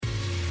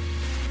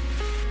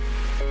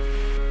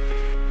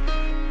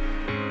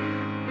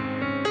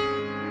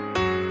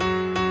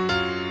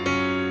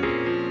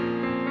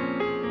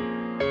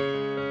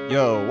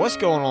Yo, what's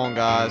going on,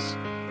 guys?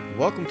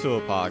 Welcome to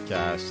a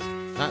podcast.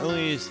 Not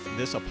only is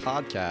this a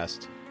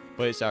podcast,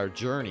 but it's our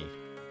journey.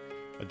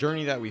 A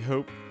journey that we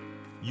hope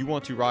you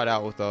want to ride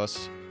out with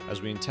us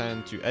as we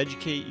intend to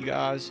educate you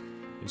guys,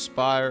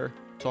 inspire,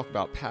 talk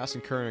about past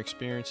and current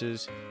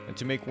experiences, and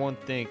to make one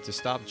think to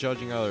stop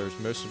judging others,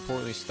 most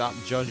importantly, stop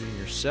judging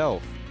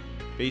yourself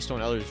based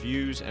on others'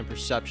 views and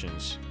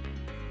perceptions.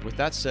 With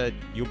that said,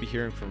 you'll be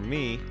hearing from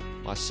me,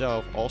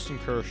 myself, Austin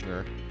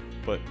Kirshner,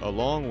 but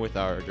along with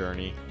our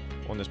journey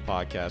on this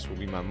podcast will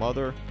be my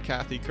mother,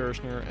 Kathy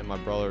Kirshner, and my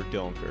brother,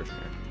 Dylan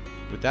Kirshner.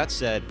 With that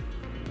said,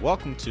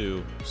 welcome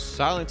to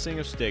Silencing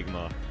of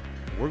Stigma.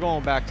 We're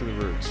going back to the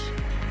roots.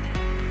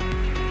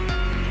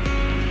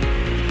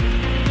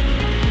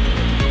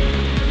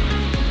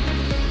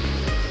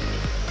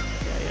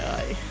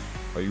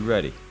 Are you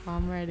ready?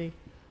 I'm ready.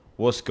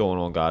 What's going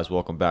on, guys?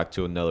 Welcome back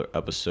to another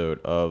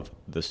episode of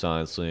the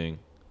Silencing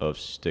of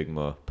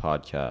Stigma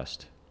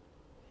podcast.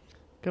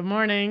 Good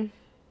morning.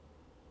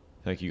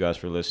 Thank you guys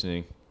for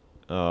listening.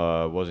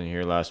 Wasn't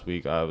here last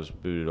week. I was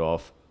booted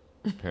off,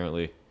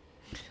 apparently.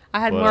 I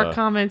had more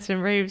comments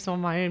and raves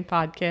on my own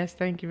podcast.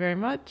 Thank you very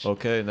much.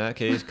 Okay, in that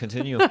case,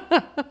 continue.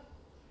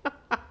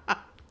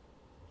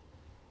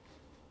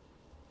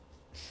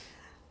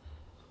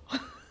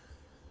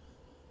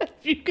 If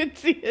you could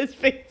see his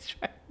face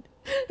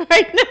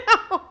right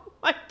now,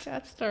 my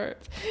chest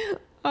hurts.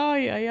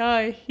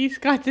 Ay. He's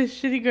got this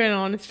shitty grin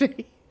on his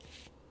face.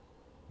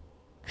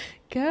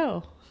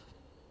 Go.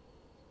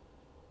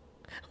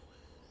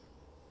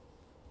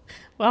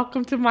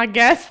 Welcome to my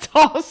guest,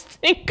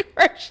 Austin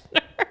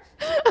Kirshner.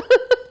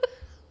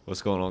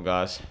 What's going on,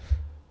 guys?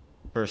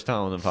 First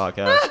time on the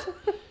podcast.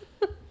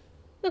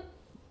 That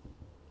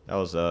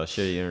was a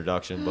shitty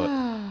introduction,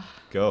 but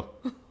go.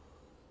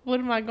 What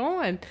am I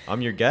going?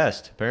 I'm your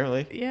guest,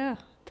 apparently. Yeah.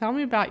 Tell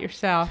me about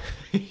yourself.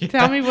 Yeah.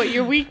 Tell me what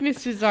your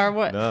weaknesses are.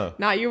 No.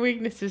 Not your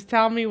weaknesses.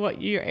 Tell me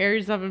what your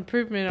areas of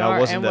improvement are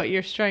and what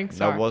your strengths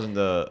are. That wasn't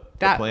the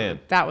plan.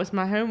 That was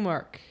my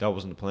homework. That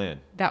wasn't the plan.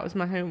 That was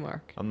my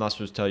homework. I'm not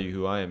supposed to tell you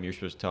who I am. You're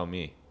supposed to tell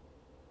me.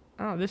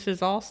 Oh, this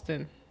is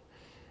Austin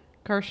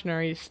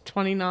Kirshner. He's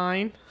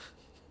 29.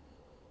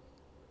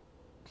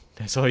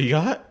 That's all you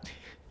got?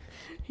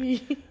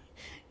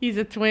 He's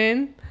a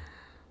twin.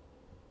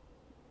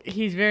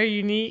 He's very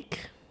unique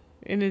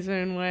in his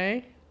own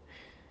way.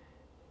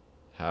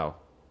 How?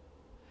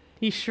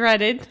 He's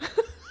shredded.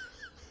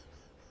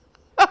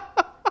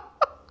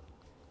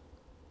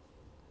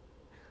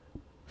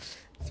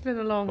 It's been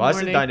a long morning. Why is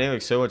the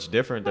dynamic so much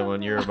different than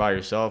when you're by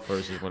yourself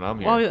versus when I'm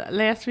here? Well,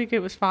 last week it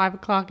was 5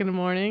 o'clock in the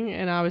morning,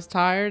 and I was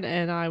tired,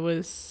 and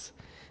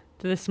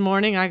this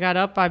morning I got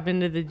up, I've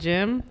been to the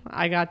gym,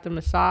 I got the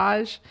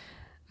massage,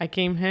 I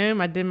came home,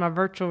 I did my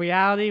virtual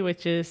reality,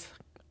 which is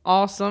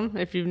awesome.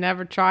 If you've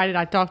never tried it,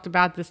 I talked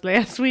about this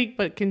last week,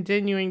 but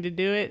continuing to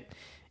do it,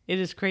 it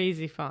is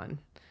crazy fun.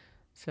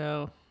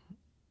 So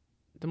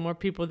the more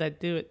people that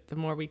do it, the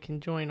more we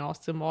can join.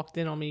 Austin walked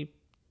in on me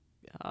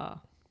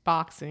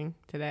boxing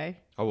today.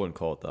 I wouldn't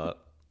call it that.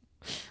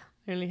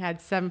 I only had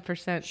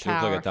 7% She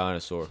power. looked like a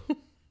dinosaur.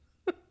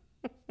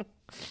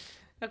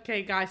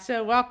 Okay, guys,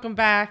 so welcome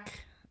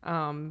back.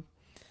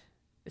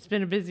 It's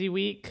been a busy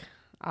week.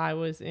 I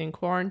was in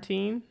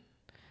quarantine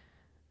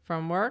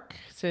from work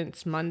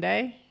since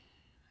Monday.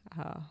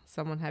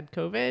 Someone had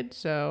COVID,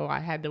 so I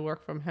had to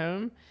work from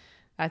home.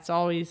 That's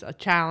always a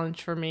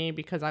challenge for me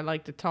because I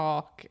like to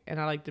talk and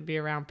I like to be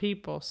around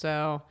people.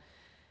 So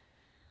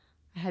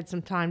I had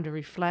some time to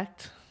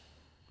reflect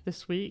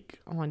this week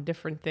on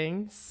different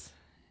things.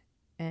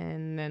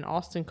 And then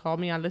Austin called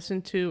me. I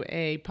listened to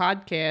a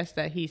podcast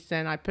that he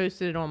sent. I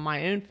posted it on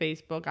my own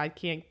Facebook. I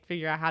can't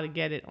figure out how to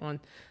get it on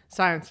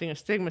Silencing of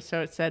Stigma.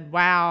 So it said,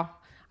 wow,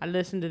 I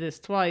listened to this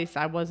twice.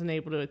 I wasn't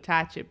able to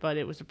attach it, but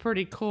it was a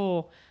pretty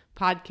cool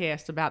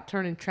podcast about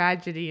turning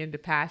tragedy into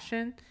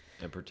passion.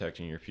 And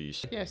protecting your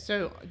peace. Yeah,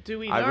 so do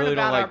we I learn really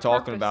about don't our like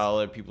talking purpose? about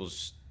other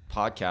people's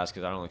podcasts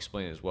because I don't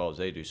explain it as well as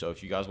they do. So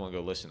if you guys want to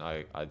go listen,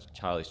 I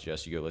highly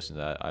suggest you go listen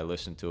to that. I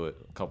listened to it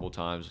a couple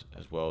times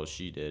as well as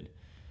she did.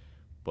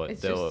 But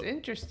It's just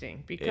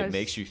interesting because it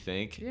makes you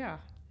think. Yeah.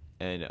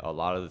 And a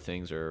lot of the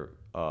things are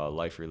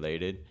life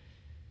related.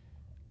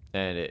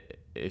 And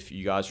if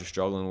you guys are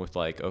struggling with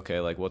okay,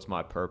 what's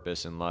my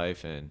purpose in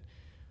life and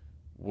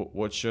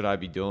what should I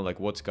be doing? Like,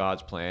 what's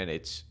God's plan?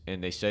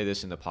 And they say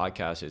this in the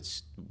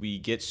podcast, we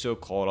get so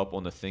caught up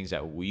on the things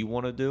that we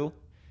want to do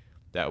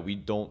that we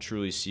don't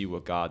truly see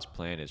what God's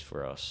plan is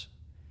for us.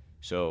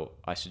 So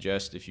I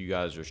suggest if you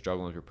guys are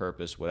struggling with your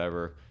purpose,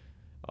 whatever,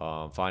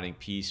 finding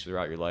peace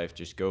throughout your life,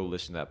 just go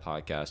listen to that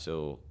podcast.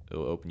 It'll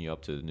open you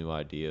up to new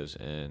ideas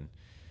and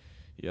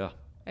yeah.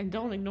 And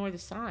don't ignore the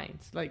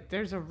signs. Like,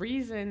 there's a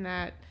reason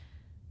that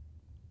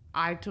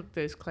I took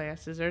those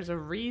classes. There's a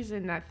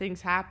reason that things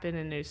happen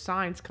and those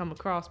signs come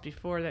across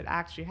before that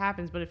actually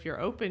happens. But if you're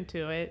open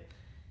to it,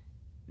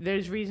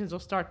 those reasons will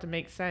start to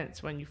make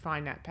sense when you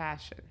find that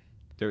passion.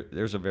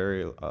 There's a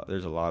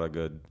lot of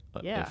good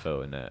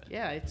info in that.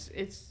 Yeah,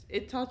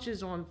 it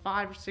touches on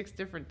 5 or 6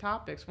 different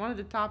topics. One of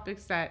the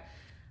topics that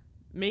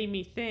made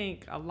me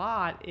think a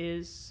lot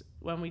is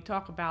when we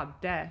talk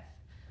about death.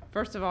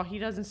 First of all, he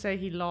doesn't say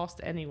he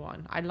lost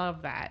anyone. I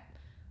love that.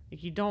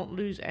 Like, you don't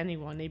lose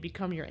anyone. They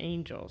become your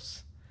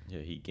angels.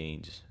 Yeah, he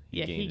gains.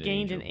 He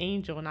gained an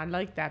angel, and I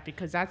like that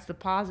because that's the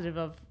positive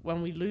of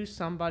when we lose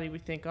somebody, we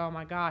think, oh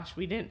my gosh,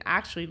 we didn't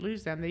actually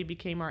lose them. They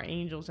became our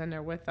angels, and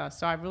they're with us.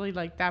 So I really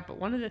like that. But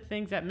one of the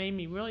things that made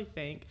me really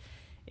think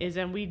is,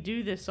 and we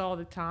do this all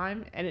the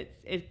time, and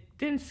it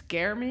didn't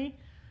scare me,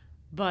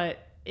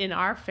 but in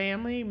our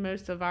family,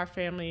 most of our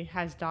family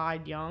has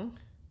died young.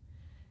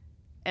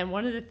 And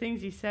one of the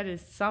things he said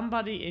is,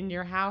 somebody in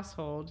your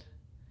household,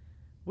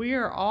 we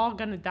are all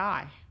going to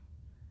die.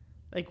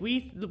 Like,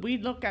 we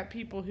look at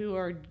people who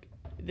are,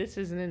 this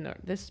isn't in there,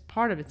 this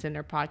part of it's in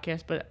their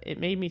podcast, but it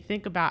made me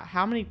think about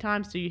how many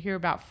times do you hear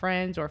about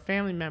friends or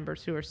family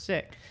members who are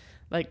sick,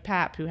 like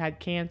Pap, who had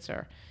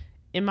cancer.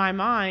 In my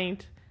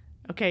mind,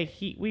 okay,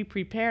 we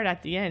prepared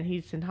at the end,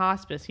 he's in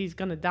hospice, he's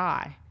going to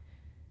die.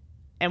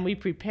 And we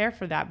prepare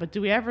for that. But do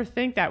we ever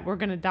think that we're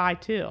going to die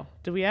too?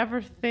 Do we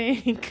ever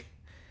think...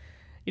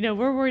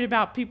 we're worried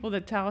about people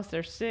that tell us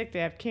they're sick, they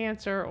have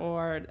cancer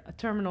or a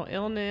terminal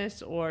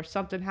illness, or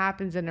something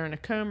happens and they're in a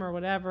coma or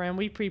whatever, and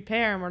we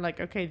prepare and we're like,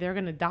 okay, they're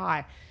going to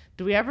die.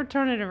 Do we ever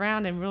turn it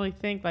around and really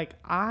think, like,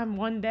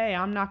 one day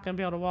I'm not going to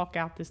be able to walk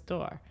out this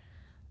door?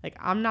 Like,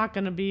 I'm not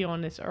going to be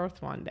on this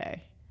earth one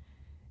day.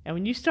 And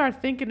when you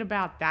start thinking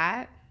about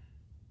that,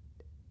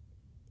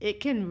 it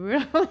can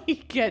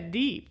really get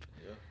deep.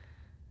 Yeah.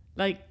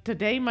 Like,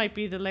 today might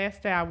be the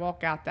last day I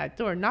walk out that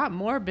door. Not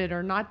morbid,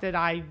 or not that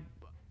I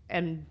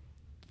am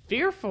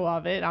fearful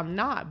of it. I'm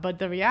not. But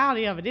the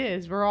reality of it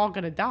is, we're all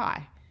going to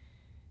die.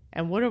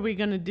 And what are we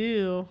going to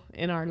do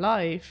in our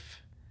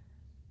life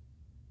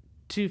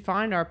to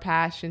find our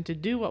passion, to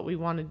do what we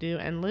want to do,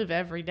 and live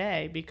every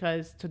day?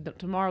 Because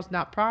tomorrow's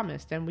not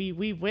promised. And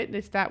we've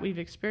witnessed that. We've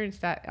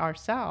experienced that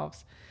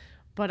ourselves.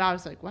 But I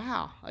was like,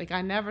 wow. Like,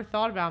 I never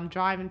thought about it. I'm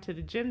driving to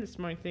the gym this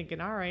morning thinking,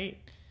 all right,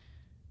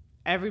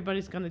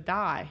 everybody's going to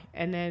die.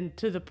 And then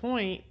to the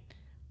point,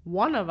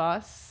 one of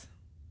us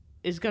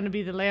is going to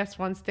be the last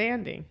one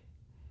standing.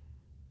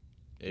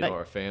 In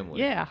our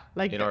family. Yeah.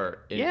 Like in our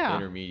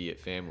intermediate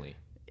family.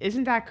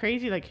 Isn't that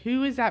crazy? Like,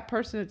 who is that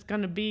person that's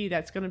going to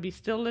be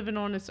still living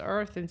on this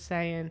earth and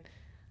saying,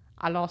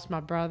 I lost my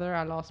brother,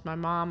 I lost my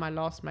mom, I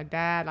lost my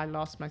dad, I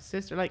lost my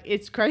sister. Like,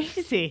 it's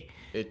crazy.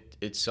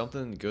 It's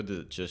something good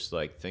to just,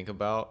 like, think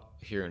about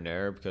here and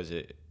there, because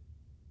it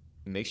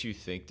makes you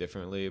think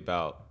differently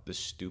about the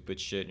stupid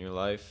shit in your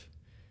life,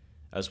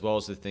 as well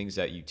as the things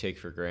that you take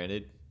for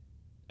granted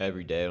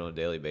every day on a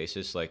daily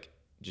basis. Like,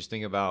 just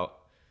think about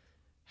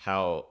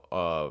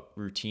how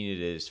routine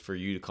it is for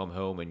you to come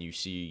home and you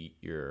see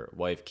your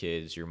wife,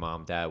 kids, your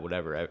mom, dad,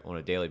 whatever, on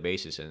a daily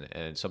basis,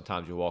 and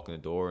sometimes you walk in the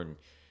door and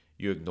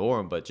you ignore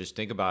them. But just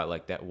think about it,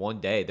 like, that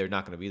one day they're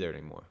not going to be there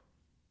anymore.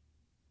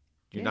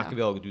 You're not going to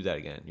be able to do that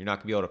again. You're not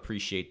going to be able to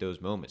appreciate those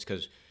moments,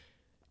 because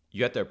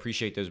you have to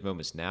appreciate those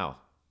moments now,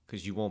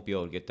 because you won't be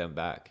able to get them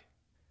back,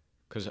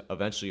 because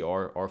eventually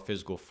our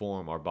physical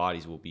form, our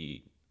bodies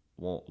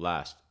won't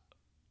last.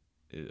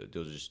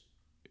 They'll just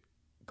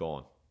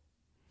gone.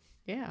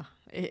 Yeah,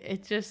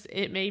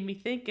 it made me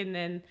think. And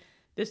then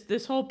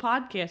this whole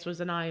podcast was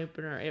an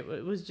eye-opener.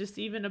 It was just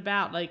even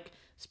about, like,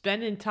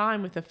 spending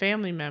time with a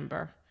family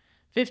member.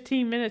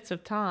 15 minutes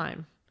of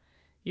time.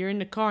 You're in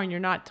the car and you're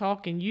not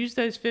talking. Use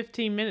those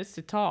 15 minutes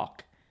to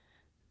talk.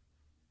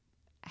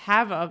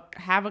 Have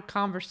a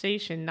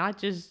conversation, not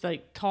just,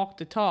 like, talk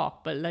to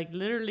talk, but, like,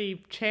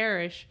 literally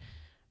cherish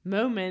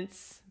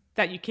moments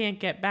that you can't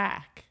get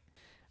back.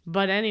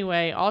 But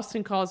anyway,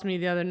 Austin calls me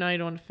the other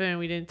night on the phone.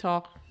 We didn't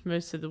talk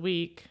most of the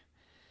week,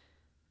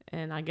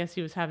 and I guess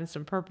he was having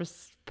some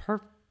purposeful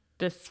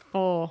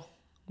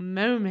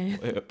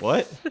moments. Wait,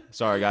 what?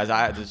 Sorry, guys.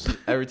 I just,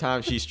 every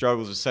time she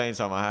struggles with saying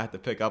something, I have to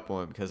pick up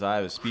on it, because I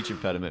have a speech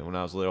impediment when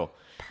I was little.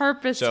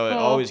 Purposeful. So it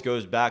always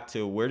goes back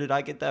to, where did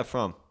I get that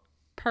from?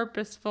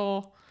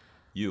 Purposeful.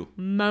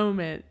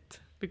 Moment.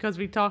 Because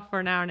we talked for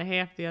an hour and a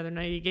half the other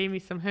night. He gave me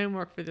some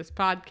homework for this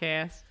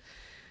podcast.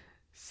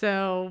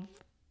 So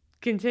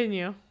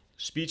continue.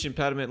 Speech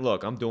impediment.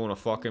 Look, I'm doing a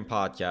fucking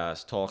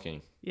podcast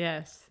talking.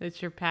 Yes,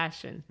 it's your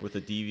passion. With a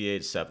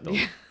deviated septum.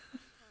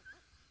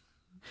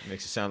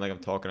 Makes it sound like I'm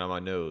talking on my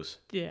nose.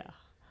 Yeah.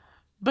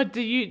 But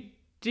do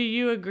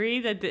you agree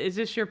that is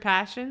this your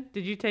passion?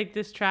 Did you take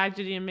this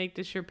tragedy and make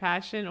this your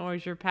passion, or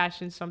is your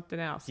passion something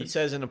else? He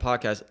says in the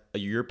podcast,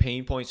 your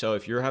pain points. So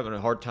if you're having a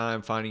hard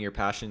time finding your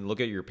passion,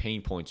 look at your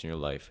pain points in your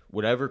life.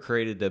 Whatever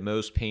created the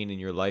most pain in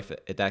your life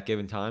at that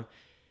given time,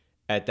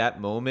 at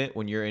that moment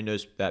when you're in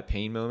that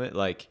pain moment,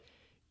 like,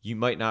 you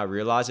might not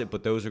realize it,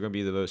 but those are going to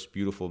be the most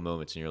beautiful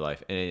moments in your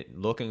life. And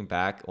looking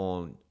back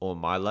on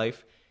my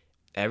life,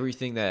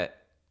 everything that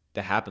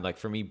happened, like,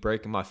 for me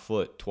breaking my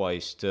foot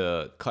twice,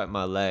 to cutting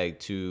my leg,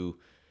 to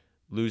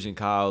losing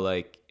Kyle,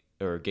 like,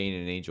 or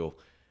gaining an angel,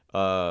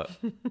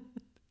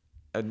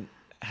 and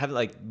having,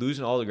 like,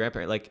 losing all the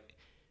grandparents, like,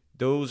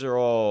 those are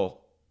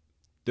all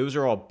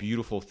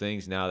beautiful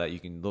things now that you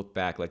can look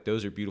back. Like,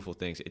 those are beautiful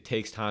things. It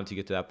takes time to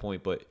get to that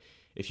point, but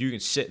if you can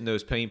sit in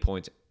those pain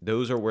points,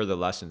 those are where the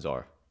lessons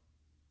are.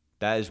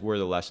 That is where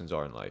the lessons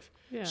are in life.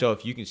 Yeah. So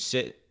if you can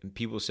sit, and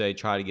people say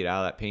try to get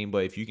out of that pain,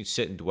 but if you can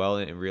sit and dwell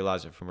in it and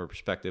realize it from a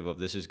perspective of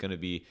this is going to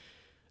be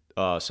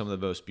some of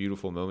the most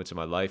beautiful moments of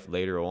my life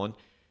later on,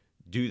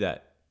 do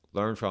that.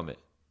 Learn from it.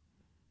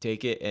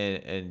 Take it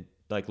and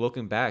like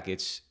looking back,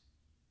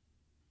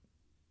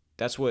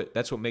 that's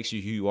what makes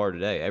you who you are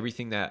today.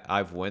 Everything that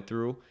I've went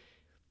through,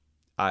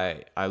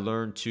 I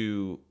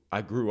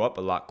grew up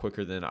a lot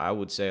quicker than I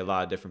would say a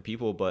lot of different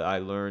people, but I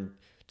learned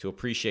to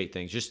appreciate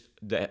things. Just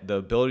the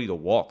ability to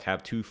walk,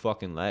 have 2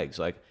 fucking legs.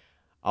 Like,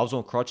 I was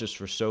on crutches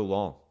for so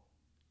long.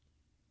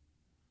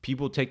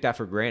 People take that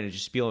for granted,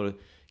 just be able to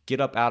get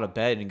up out of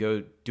bed and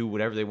go do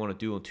whatever they want to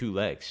do on 2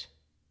 legs.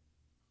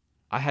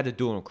 I had to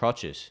do it on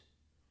crutches.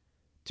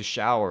 To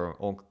shower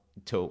on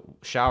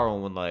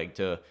one leg,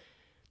 to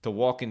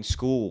walk in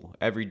school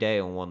every day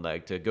on one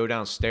leg, to go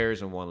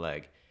downstairs on one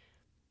leg.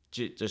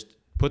 Just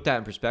put that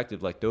in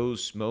perspective. Like,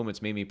 those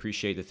moments made me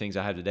appreciate the things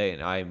I have today,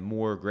 and I am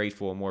more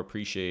grateful and more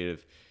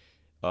appreciative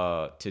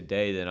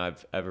today than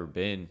I've ever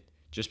been,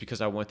 just because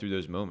I went through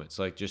those moments.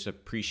 Like, just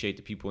appreciate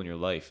the people in your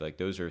life. Like,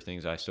 those are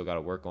things I still got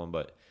to work on,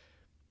 but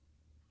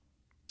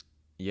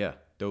yeah,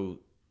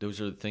 those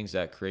are the things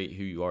that create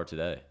who you are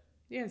today.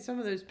 Yeah, and some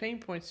of those pain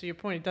points, to your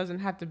point, it doesn't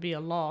have to be a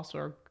loss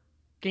or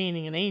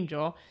gaining an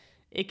angel.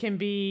 It can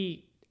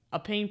be a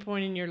pain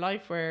point in your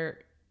life where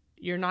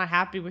you're not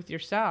happy with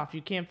yourself.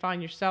 You can't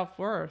find your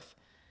self-worth,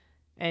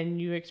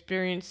 and you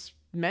experience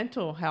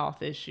mental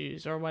health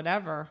issues or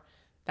whatever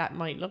that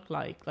might look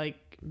like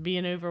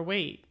being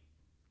overweight.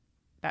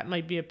 That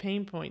might be a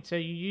pain point. So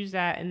you use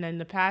that, and then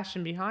the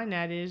passion behind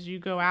that is you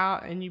go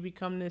out and you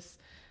become this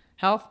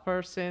health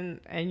person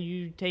and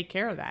you take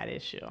care of that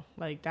issue.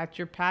 Like, that's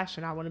your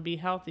passion. I want to be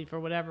healthy for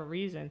whatever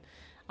reason.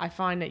 I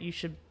find that you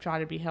should try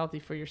to be healthy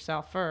for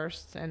yourself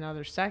first and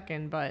others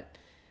second, but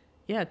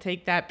yeah,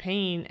 take that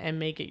pain and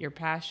make it your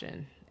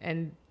passion.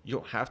 And you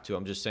don't have to.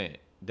 I'm just saying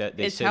that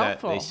they it's say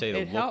helpful. that they say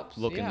to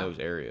look in yeah. those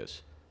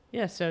areas.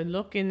 Yeah, so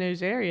look in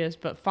those areas,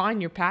 but find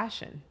your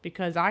passion,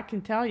 because I can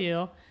tell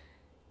you,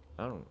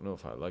 I don't know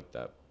if I like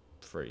that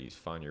phrase,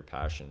 find your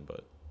passion,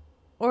 but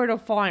or it'll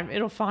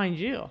find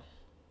you.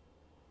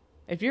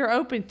 If you're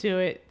open to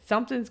it,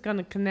 something's going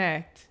to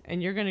connect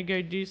and you're going to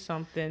go do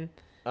something.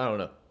 I don't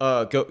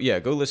know.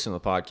 Go listen to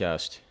the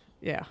podcast.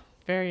 Yeah,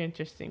 very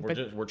interesting.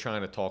 We're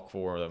trying to talk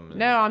for them.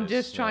 No, I'm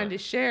just trying to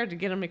share to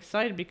get them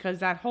excited, because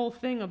that whole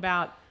thing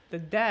about the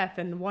death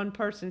and one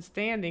person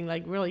standing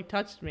like really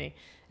touched me.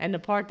 And the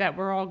part that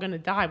we're all going to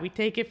die. We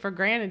take it for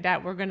granted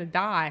that we're going to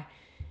die.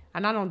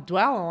 And I don't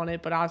dwell on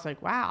it, but I was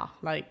like, wow,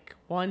 like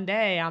one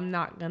day I'm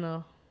not going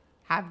to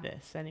have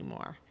this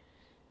anymore.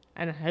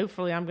 And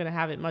hopefully I'm going to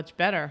have it much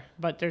better.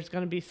 But there's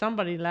going to be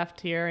somebody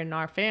left here in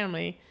our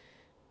family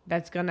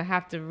that's going to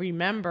have to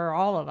remember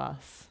all of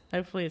us.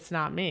 Hopefully it's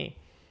not me.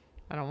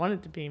 I don't want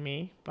it to be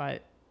me,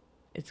 but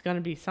it's going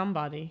to be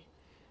somebody.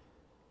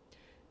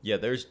 Yeah,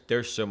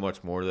 there's so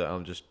much more that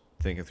I'm just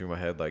thinking through my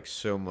head, like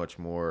so much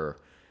more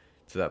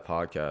to that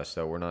podcast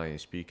that we're not even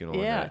speaking on.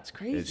 Yeah, it's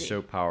crazy. It's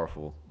so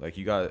powerful. Like,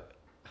 you got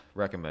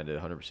recommend it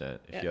 100%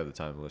 if you have the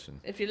time to listen.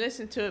 If you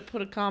listen to it,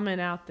 put a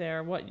comment out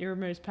there what your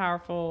most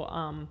powerful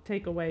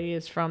takeaway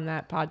is from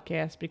that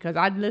podcast, because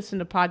I'd listen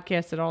to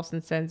podcasts that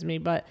Austin sends me,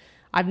 but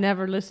I've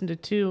never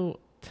listened to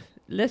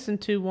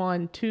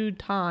one 2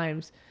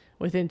 times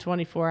within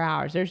 24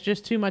 hours. There's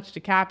just too much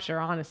to capture,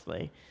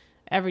 honestly.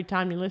 Every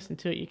time you listen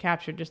to it, you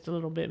capture just a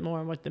little bit more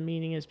and what the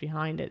meaning is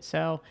behind it.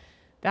 So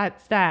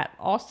that's that.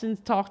 Austin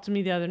talked to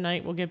me the other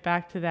night. We'll get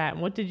back to that.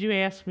 And what did you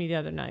ask me the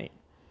other night?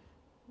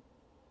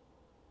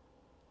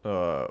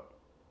 I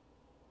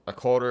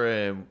called her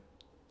and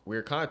we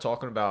were kind of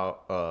talking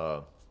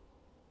about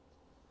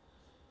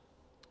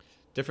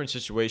different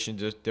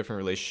situations, different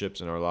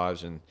relationships in our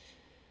lives,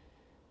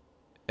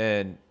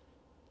 and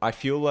I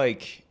feel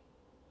like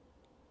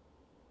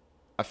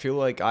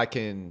I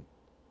can,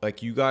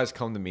 like, you guys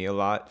come to me a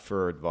lot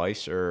for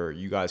advice, or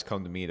you guys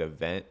come to me to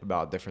vent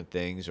about different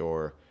things,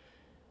 or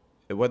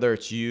whether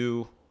it's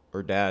you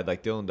or Dad.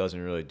 Like, Dylan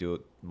doesn't really do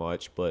it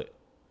much, but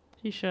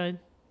He should.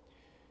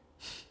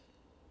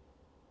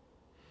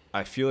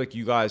 I feel like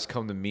you guys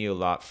come to me a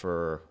lot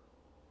for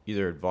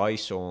either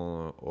advice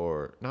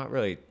or not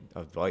really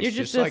advice. You're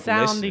just a like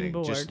sounding listening,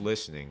 board. just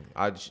listening.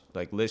 I just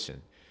like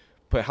listen.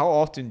 But how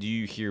often do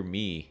you hear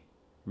me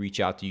reach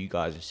out to you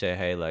guys and say,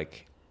 "Hey,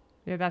 like,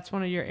 Yeah, that's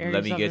one of your areas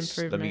of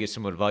improvement. let me get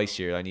some advice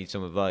here. I need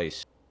some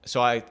advice." So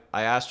I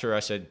asked her.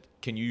 I said,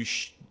 "Can you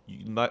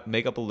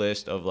make up a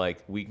list of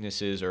like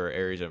weaknesses or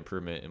areas of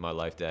improvement in my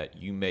life that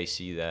you may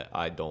see that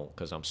I don't,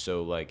 because I'm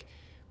so like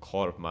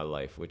caught up in my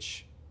life,"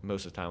 which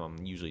most of the time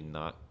I'm usually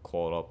not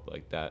caught up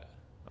like that.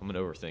 I'm an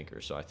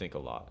overthinker, so I think a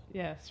lot.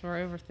 Yes, we're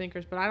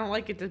overthinkers, but I don't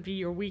like it to be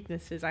your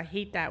weaknesses. I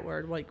hate that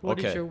word. Like, what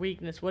is Okay. your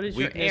weakness? What is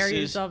Weaknesses, your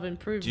areas of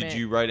improvement? Did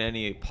you write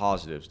any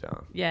positives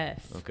down?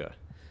 Yes. Okay.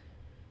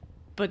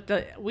 But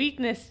the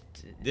weakness,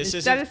 This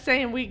instead isn't- of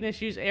saying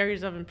weakness, use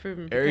areas of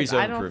improvement. Areas because of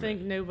I don't improvement.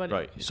 think nobody.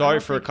 Right. I Sorry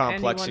don't for think anyone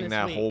complexing is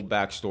that weak. whole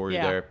backstory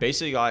Yeah. there.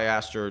 Basically, I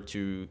asked her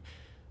to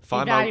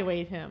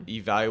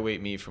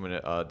Evaluate me from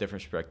a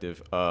different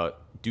perspective.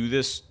 Do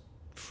this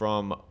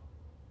from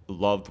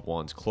loved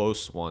ones,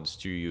 close ones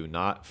to you,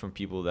 not from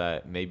people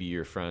that maybe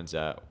your friends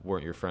that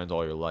weren't your friends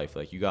all your life.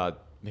 Like, you gotta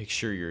make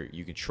sure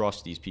you can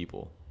trust these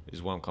people,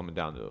 is what I'm coming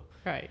down to.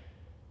 Right.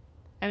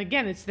 And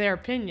again, it's their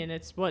opinion.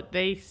 It's what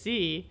they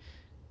see.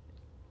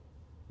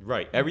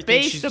 Right.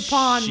 Everything based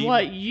upon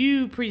what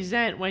you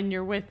present when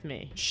you're with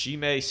me. She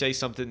may say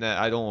something that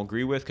I don't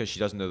agree with because she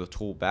doesn't know the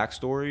full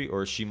backstory,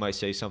 or she might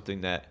say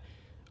something that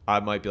I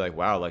might be like,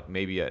 wow, like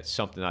maybe it's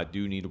something I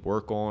do need to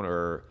work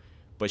on,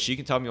 but she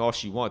can tell me all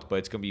she wants, but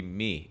it's going to be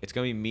me. It's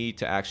going to be me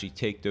to actually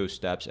take those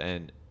steps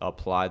and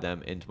apply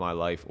them into my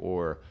life,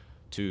 or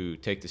to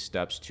take the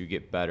steps to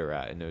get better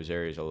at in those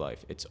areas of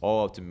life. It's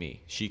all up to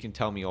me. She can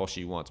tell me all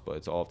she wants, but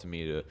it's all up to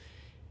me to,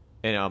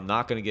 and I'm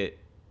not going to get,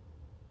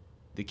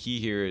 the key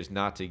here is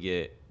not to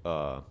get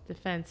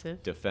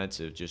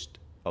defensive. Just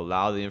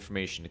allow the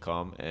information to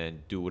come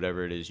and do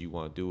whatever it is you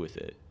want to do with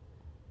it.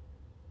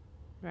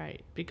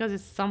 Right. Because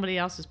it's somebody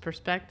else's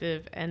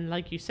perspective. And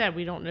like you said,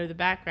 we don't know the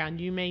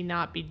background. You may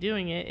not be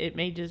doing it. It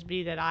may just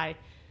be that I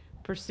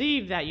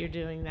perceive that you're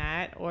doing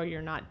that, or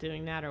you're not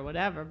doing that, or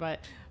whatever. But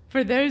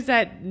for those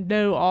that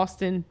know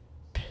Austin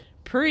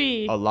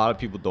a lot of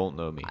people don't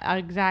know me.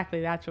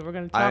 Exactly. That's what we're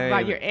going to talk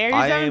about. Your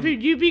Arizona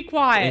people. You be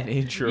quiet. An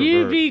introvert.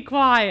 You be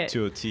quiet.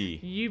 To a T.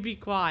 You be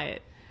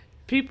quiet.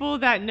 People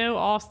that know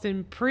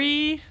Austin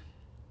pre-COVID,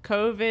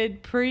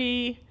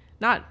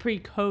 not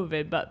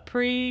pre-COVID, but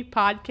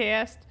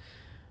pre-podcast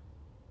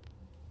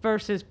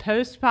versus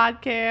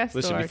post-podcast.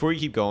 Listen, before you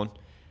keep going,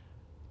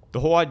 the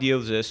whole idea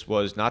of this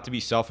was not to be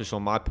selfish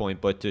on my point,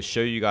 but to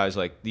show you guys,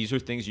 like, these are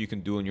things you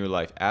can do in your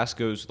life. Ask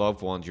those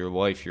loved ones, your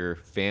wife, your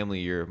family,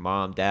 your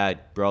mom,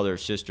 dad, brother,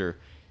 sister,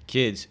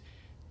 kids,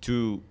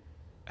 to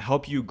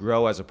help you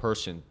grow as a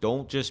person.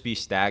 Don't just be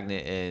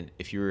stagnant. And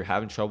if you're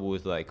having trouble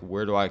with, like,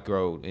 where do I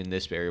grow in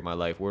this area of my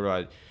life?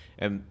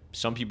 And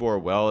some people are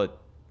well at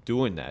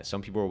doing that.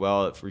 Some people are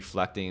well at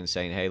reflecting and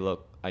saying, hey,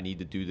 look, I need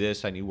to do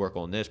this. I need to work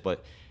on this.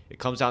 But it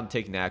comes down to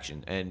taking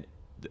action. And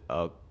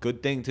a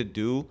good thing to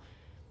do,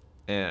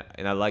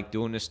 and I like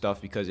doing this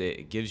stuff because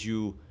it gives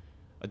you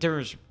a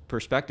different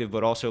perspective,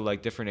 but also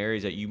like different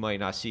areas that you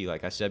might not see.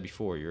 Like I said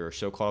before, you're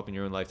so caught up in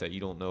your own life that you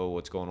don't know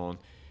what's going on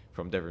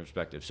from a different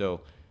perspective. So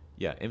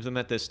yeah,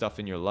 implement this stuff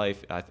in your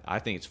life. I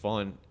think it's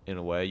fun in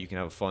a way. You can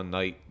have a fun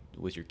night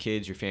with your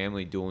kids, your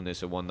family, doing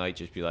this at one night.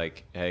 Just be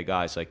like, hey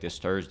guys, like this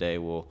Thursday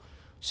we'll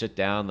sit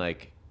down,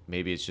 like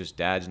maybe it's just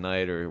dad's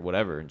night or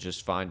whatever, and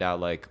just find out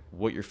like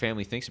what your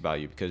family thinks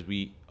about you, because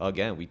we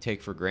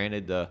take for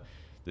granted the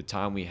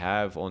time we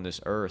have on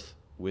this earth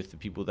with the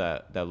people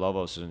that love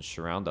us and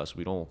surround us.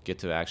 We don't get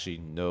to actually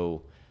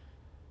know,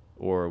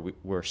 or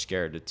we're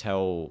scared to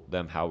tell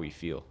them how we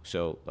feel.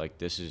 So like,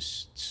 this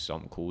is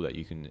something cool that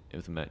you can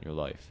implement in your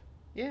life.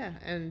 Yeah,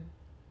 and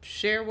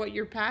share what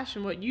you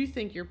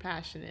think your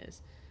passion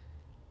is.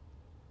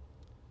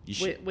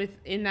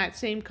 Within that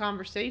same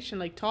conversation,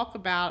 like talk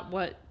about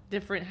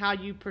how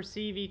you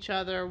perceive each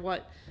other,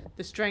 what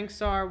the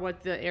strengths are,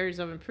 what the areas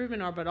of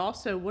improvement are, but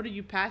also what are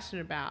you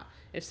passionate about?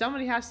 If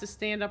somebody has to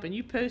stand up, and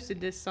you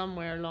posted this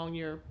somewhere along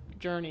your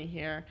journey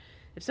here,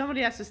 if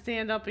somebody has to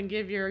stand up and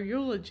give your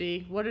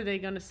eulogy, what are they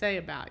going to say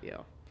about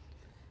you?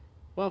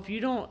 Well, if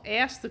you don't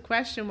ask the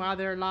question while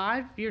they're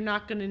alive, you're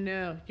not going to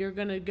know. You're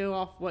going to go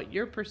off what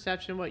your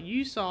perception, what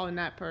you saw in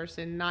that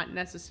person, not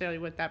necessarily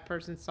what that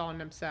person saw in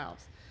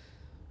themselves.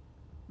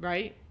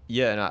 Right?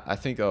 Yeah, and I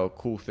think a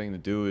cool thing to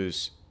do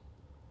is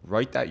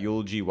write that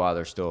eulogy while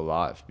they're still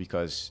alive,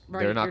 because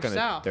they're not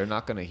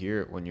gonna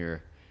hear it when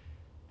you're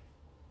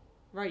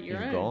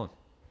gone.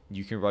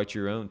 You can write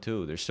your own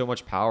too. There's so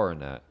much power in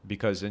that,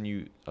 because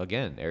then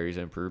areas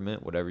of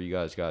improvement, whatever you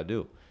guys gotta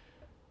do.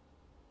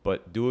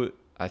 But do it.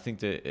 I think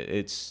that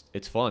it's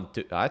fun.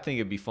 I think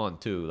it'd be fun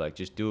too. Like,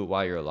 just do it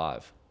while you're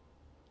alive.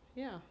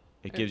 Yeah.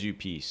 It gives you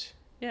peace.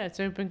 Yeah,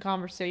 it's open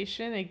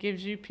conversation. It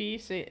gives you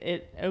peace.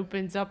 It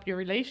opens up your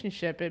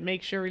relationship. It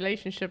makes your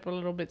relationship a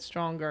little bit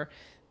stronger,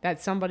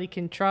 that somebody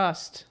can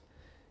trust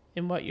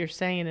in what you're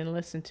saying and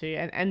listen to you.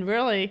 And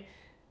really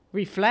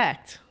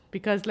reflect,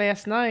 because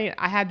last night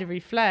I had to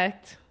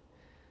reflect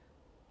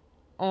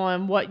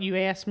on what you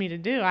asked me to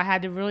do. I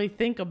had to really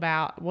think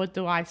about, what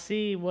do I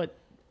see, what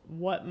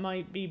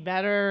might be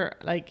better.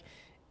 Like,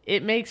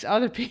 it makes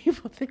other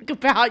people think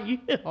about you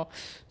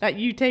that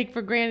you take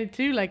for granted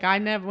too. Like,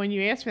 when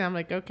you ask me, I'm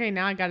like, okay,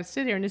 now I got to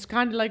sit here. And it's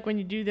kind of like when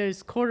you do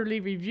those quarterly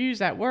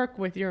reviews at work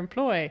with your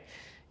employee.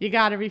 You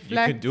got to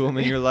reflect. You can do them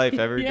in your life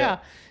every day.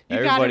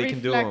 Everybody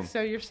can do them.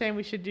 So you're saying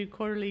we should do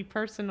quarterly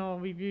personal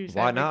reviews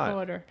every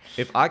quarter?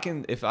 If I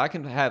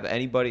can have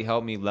anybody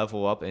help me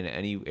level up in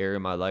any area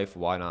of my life,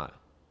 why not?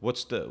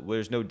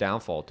 There's no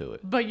downfall to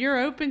it. But you're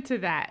open to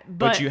that.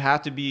 But you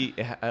have to be,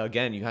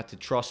 again, you have to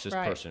trust this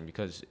person,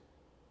 because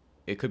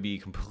it could be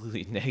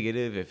completely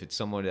negative if it's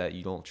someone that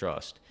you don't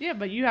trust. Yeah,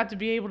 but you have to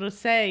be able to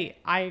say,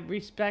 I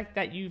respect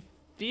that you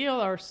feel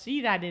or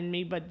see that in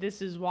me, but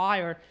this is why,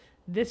 or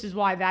this is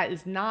why that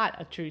is not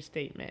a true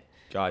statement.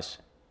 Guys,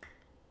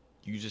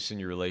 use this in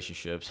your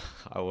relationships.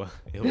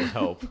 It will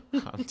help.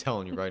 I'm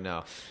telling you right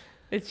now.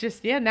 It's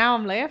just, yeah, now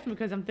I'm laughing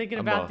because I'm thinking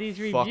about these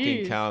reviews. I'm a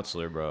fucking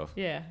counselor, bro.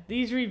 Yeah,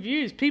 these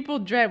reviews. People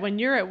dread when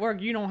you're at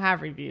work, you don't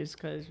have reviews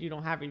because you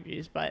don't have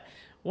reviews. But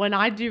when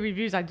I do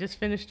reviews, I just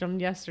finished them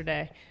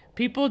yesterday.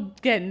 People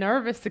get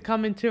nervous to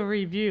come into a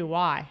review.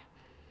 Why?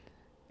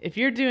 If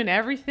you're doing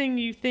everything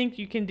you think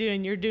you can do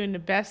and you're doing the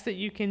best that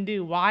you can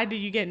do, why do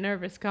you get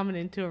nervous coming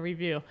into a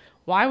review?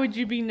 Why would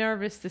you be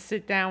nervous to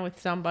sit down with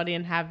somebody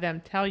and have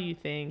them tell you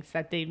things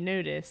that they've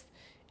noticed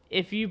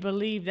if you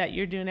believe that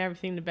you're doing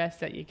everything the best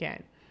that you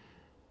can?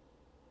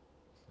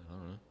 I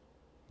don't know.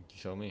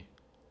 You tell me.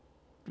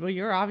 Well,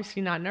 you're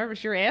obviously not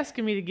nervous. You're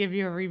asking me to give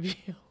you a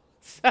review.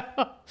 So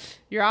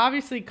you're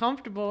obviously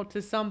comfortable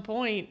to some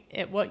point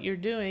at what you're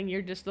doing.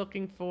 You're just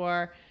looking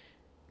for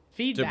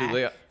feedback. To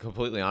be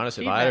completely honest,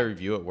 if I had a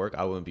review at work,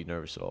 I wouldn't be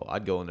nervous at all.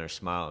 I'd go in there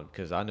smiling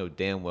because I know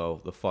damn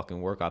well the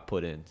fucking work I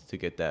put in to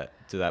get to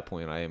that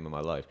point I am in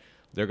my life.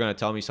 They're going to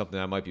tell me something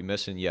I might be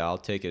missing. Yeah, I'll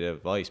take it as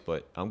advice,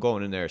 but I'm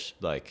going in there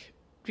like...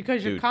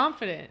 Because you're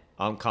confident.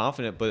 I'm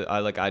confident, but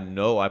I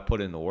know I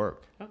put in the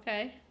work.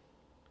 Okay.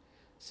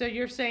 So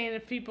you're saying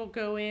if people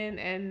go in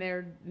and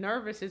they're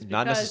nervous, it's because...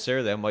 Not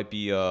necessarily. That might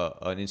be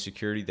an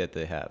insecurity that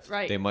they have.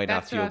 Right. They might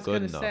not feel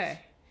good enough. Say.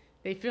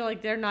 They feel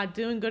like they're not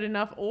doing good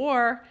enough,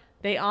 or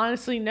they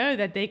honestly know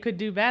that they could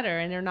do better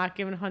and they're not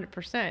giving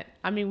 100%.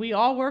 I mean, we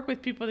all work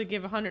with people that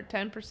give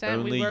 110%.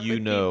 Only we work you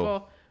with know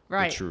people,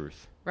 right, the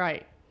truth.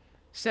 Right.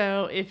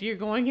 So if you're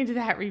going into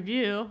that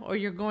review or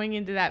you're going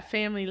into that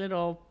family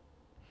little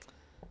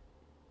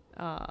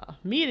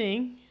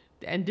meeting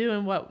and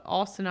doing what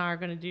Austin and I are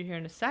going to do here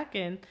in a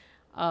second,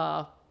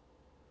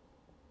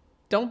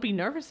 don't be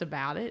nervous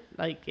about it.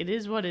 Like, it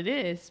is what it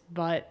is,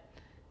 but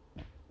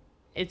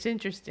it's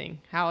interesting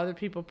how other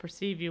people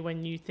perceive you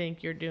when you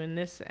think you're doing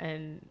this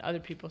and other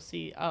people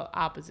see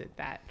opposite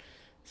that.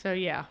 So,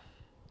 yeah.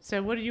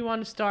 So, what do you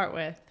want to start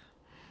with?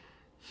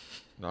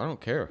 No, I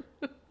don't care.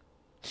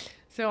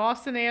 So,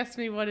 Austin asked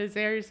me what his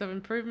areas of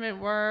improvement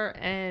were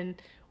and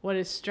what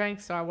his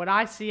strengths are, what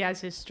I see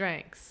as his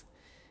strengths.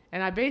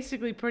 And I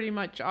basically pretty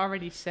much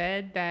already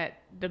said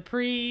that the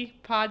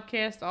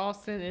pre-podcast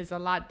Austin is a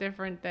lot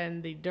different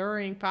than the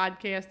during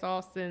podcast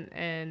Austin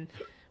and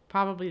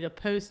probably the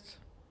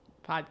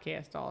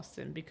post-podcast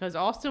Austin, because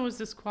Austin was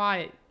this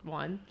quiet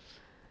one.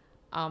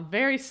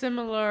 Very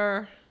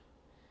similar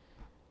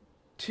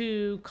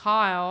to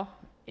Kyle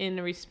in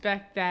the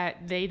respect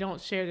that they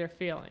don't share their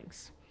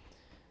feelings.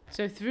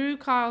 So through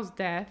Kyle's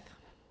death,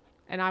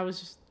 and I was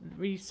just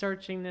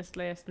researching this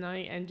last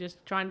night and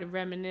just trying to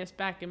reminisce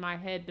back in my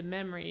head the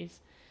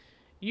memories.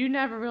 You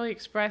never really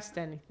expressed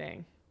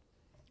anything.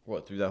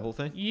 What, through that whole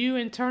thing? You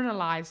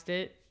internalized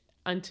it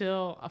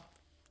until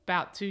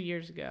about 2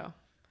 years ago.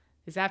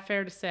 Is that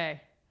fair to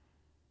say?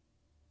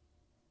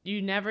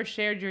 You never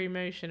shared your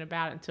emotion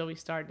about it until we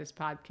started this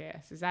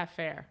podcast. Is that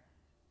fair?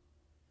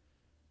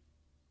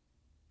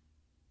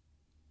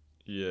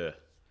 Yeah.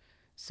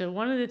 So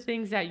one of the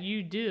things that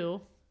you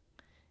do,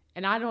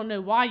 and I don't know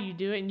why you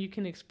do it, and you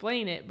can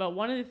explain it, but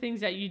one of the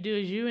things that you do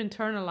is you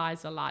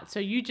internalize a lot. So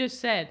you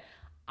just said,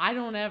 I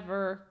don't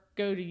ever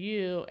go to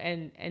you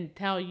and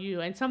tell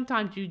you, and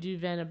sometimes you do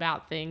vent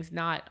about things,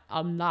 not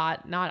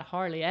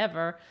hardly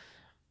ever,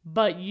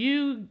 but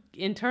you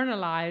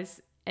internalize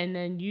and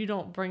then you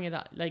don't bring it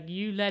up. Like,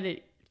 you let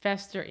it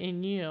fester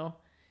in you.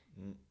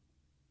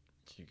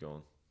 Keep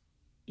going.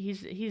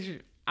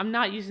 I'm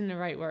not using the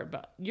right word,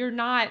 but you're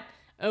not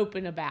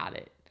open about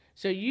it.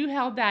 So you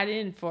held that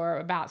in for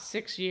about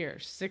 6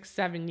 years,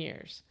 7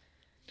 years.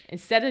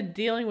 Instead of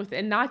dealing with,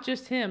 and not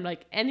just him,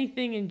 like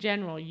anything in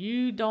general,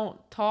 you don't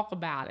talk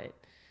about it.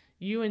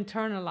 You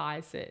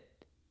internalize it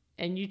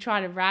and you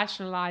try to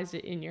rationalize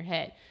it in your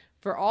head.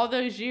 For all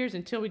those years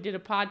until we did a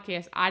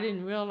podcast, I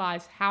didn't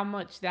realize how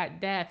much that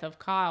death of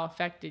Kyle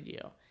affected you.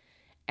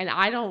 And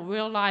I don't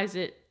realize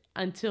it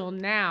until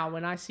now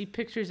when I see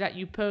pictures that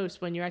you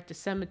post when you're at the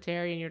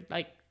cemetery and you're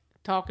like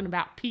talking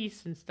about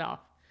peace and stuff.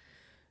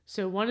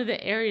 So one of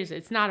the areas,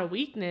 it's not a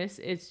weakness,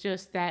 it's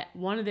just that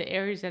one of the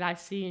areas that I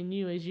see in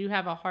you is you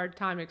have a hard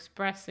time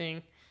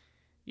expressing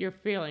your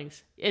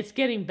feelings. It's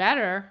getting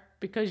better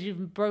because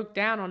you've broke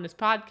down on this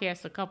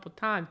podcast a couple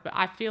times, but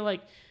I feel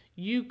like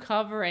you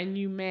cover and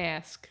you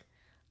mask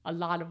a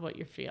lot of what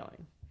you're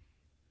feeling.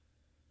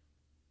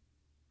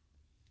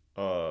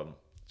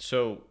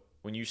 So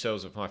when you said it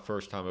was my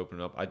first time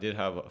opening up, I did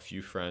have a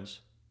few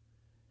friends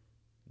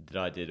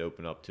that I did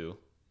open up to.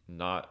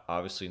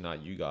 Obviously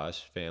not you guys,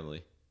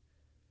 family.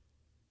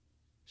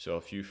 So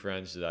a few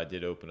friends that I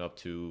did open up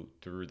to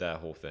through that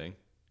whole thing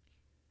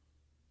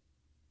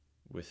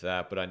with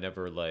that, but I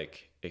never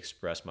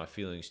expressed my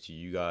feelings to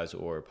you guys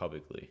or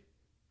publicly.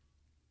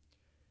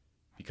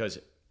 Because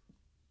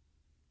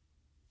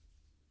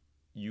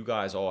you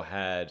guys all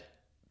had,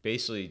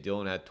 basically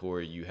Dylan had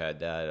Tori, you had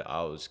that.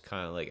 I was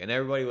kind of and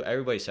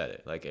everybody said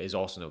it. Like, is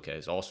Austin okay?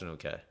 Is Austin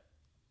okay?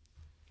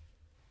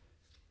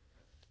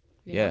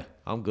 Yeah,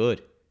 I'm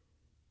good.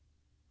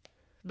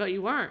 But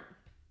you weren't.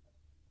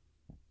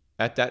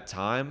 At that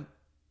time,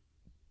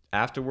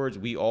 afterwards,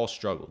 we all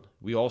struggled.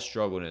 We all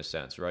struggled in a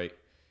sense, right?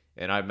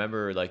 And I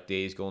remember like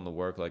days going to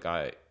work. Like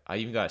I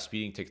even got a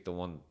speeding ticket the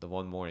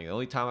one morning. The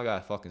only time I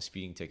got a fucking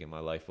speeding ticket in my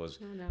life was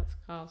Oh, no, it's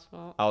Kyle's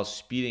fault. I was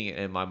speeding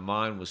and my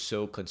mind was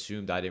so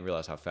consumed I didn't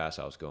realize how fast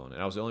I was going.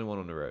 And I was the only one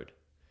on the road.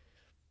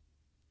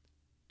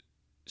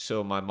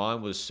 So my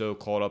mind was so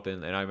caught up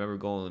in, and I remember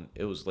going,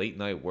 it was late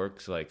night work.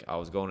 So like I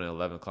was going at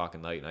 11 o'clock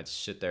at night and I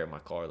just sit there in my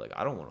car. Like,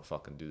 I don't want to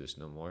fucking do this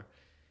no more.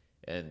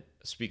 And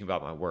speaking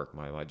about my work,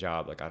 my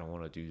job, like I don't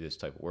want to do this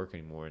type of work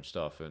anymore and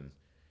stuff. And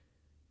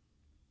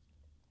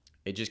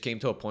it just came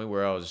to a point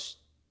where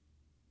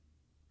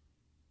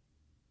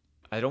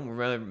I don't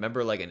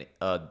remember like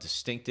a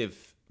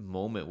distinctive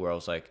moment where I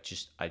was like,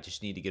 I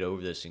just need to get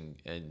over this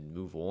and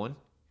move on.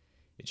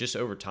 It just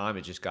over time,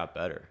 it just got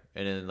better.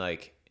 And then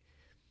like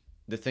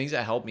the things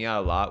that helped me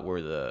out a lot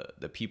were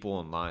the people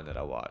online that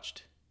I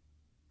watched.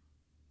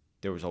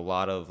 There was a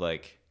lot of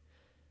like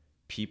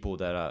people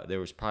that there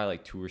was probably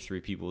like 2 or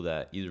 3 people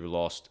that either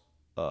lost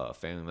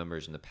family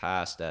members in the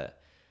past that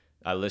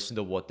I listened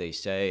to what they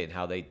say and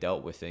how they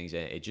dealt with things,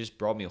 and it just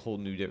brought me a whole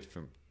new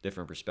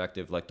different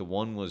perspective. Like the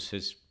one was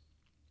his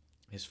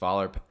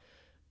father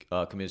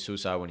committed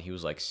suicide when he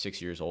was like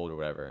 6 years old or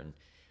whatever, and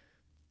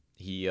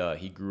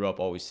he grew up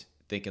always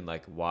thinking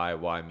like,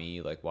 why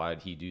me? Like, why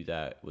did he do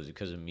that? Was it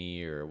because of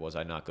me, or was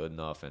I not good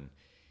enough? And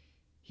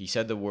he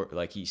said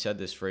he said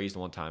this phrase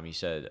one time. He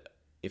said,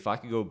 if I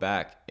could go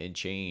back and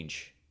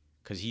change,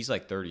 because he's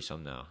like 30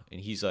 some now,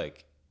 and he's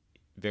like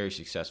very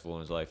successful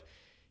in his life.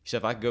 He said,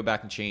 if I could go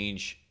back and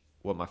change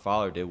what my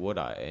father did, would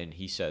I? And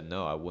he said,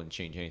 no, I wouldn't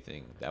change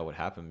anything that would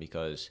happen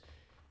because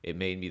it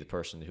made me the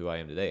person who I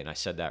am today. And I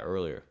said that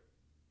earlier.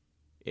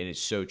 And it's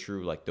so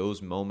true. Like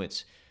those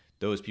moments,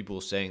 those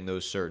people saying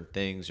those certain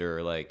things,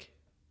 or like,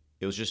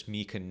 it was just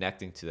me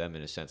connecting to them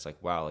in a sense.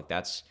 Like, wow, like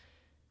that's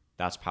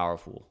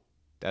powerful.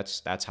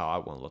 That's how I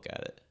want to look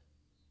at it.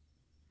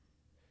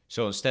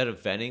 So instead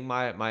of venting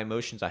my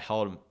emotions, I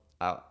held them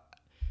out.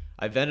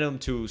 I vented them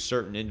to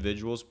certain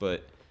individuals,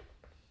 but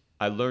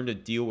I learned to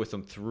deal with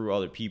them through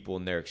other people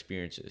and their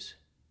experiences.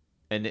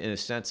 And in a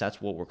sense,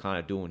 that's what we're kind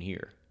of doing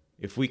here.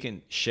 If we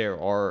can share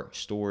our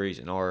stories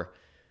and our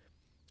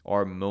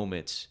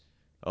moments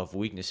of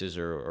weaknesses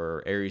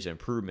or areas of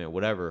improvement,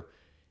 whatever,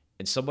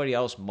 and somebody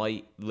else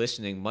might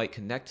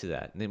connect to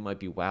that. And they might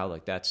be, wow,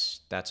 like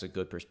that's a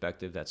good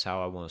perspective. That's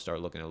how I want to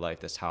start looking at life.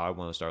 That's how I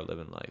want to start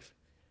living life.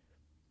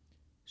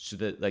 So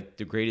that like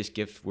the greatest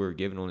gift we're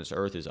given on this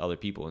earth is other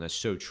people. And that's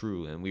so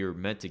true. And we were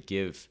meant to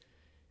give.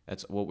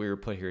 That's what we were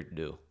put here to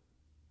do.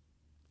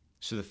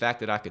 So the fact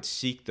that I could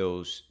seek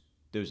those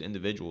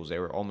individuals, they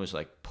were almost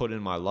like put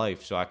in my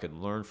life so I could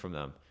learn from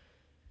them.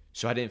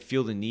 So I didn't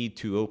feel the need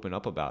to open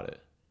up about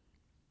it.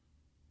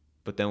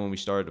 But then when we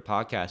started the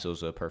podcast, it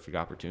was a perfect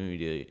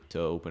opportunity to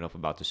open up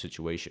about the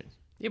situation.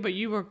 Yeah, but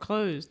you were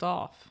closed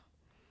off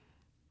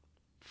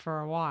for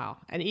a while.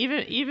 And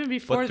even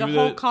before the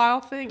whole Kyle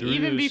thing,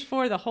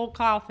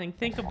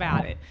 think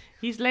about it.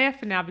 He's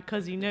laughing now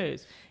because he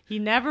knows. He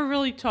never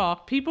really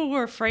talked. People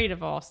were afraid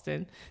of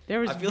Austin. I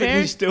feel like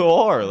they still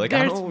are. Like,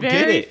 I don't get it.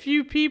 There's very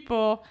few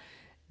people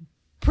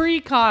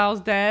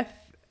pre-Kyle's death,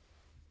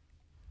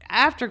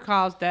 after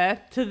Kyle's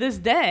death, to this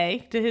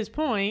day, to his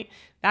point.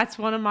 That's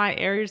one of my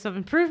areas of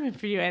improvement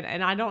for you.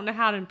 And I don't know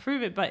how to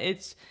improve it, but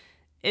it's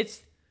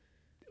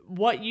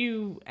what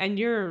and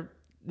you're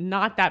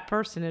not that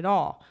person at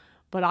all.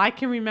 But I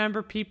can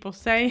remember people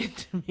saying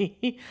to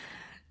me,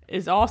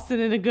 is Austin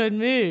in a good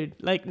mood?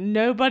 Like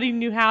nobody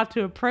knew how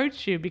to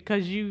approach you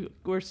because you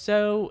were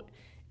so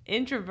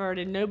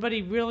introverted.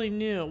 Nobody really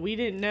knew. We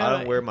didn't know. I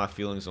don't wear my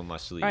feelings on my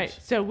sleeves. Right.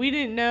 So we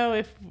didn't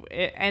know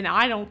and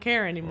I don't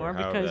care anymore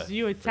because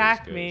you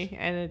attacked me,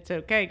 and it's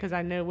okay because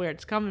I know where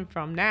it's coming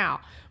from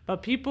now.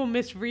 But people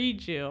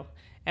misread you.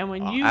 And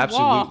when you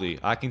absolutely.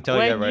 I can tell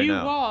you that right now. When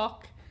you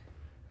walk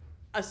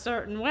a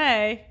certain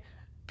way,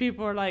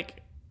 people are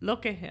like,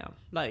 look at him.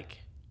 Like,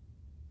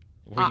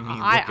 what do you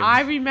mean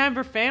I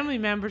remember family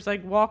members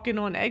like walking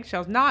on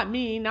eggshells. Not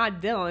me,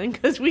 not Dylan,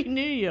 because we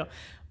knew you.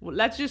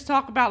 Let's just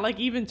talk about like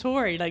even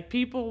Tori. Like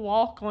people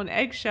walk on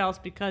eggshells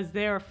because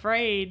they're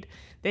afraid.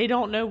 They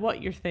don't know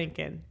what you're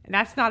thinking. And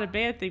that's not a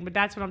bad thing, but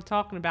that's what I'm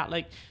talking about.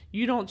 Like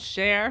you don't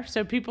share,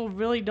 so people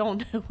really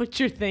don't know what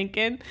you're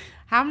thinking.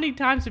 How many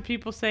times do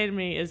people say to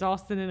me, is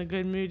Austin in a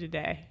good mood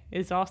today?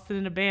 Is Austin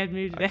in a bad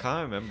mood today? I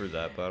kind of remember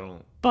that, but I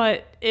don't.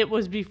 But it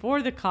was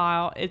before the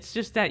Kyle. It's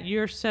just that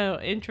you're so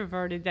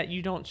introverted that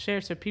you don't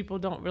share, so people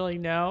don't really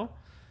know.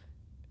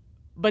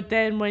 But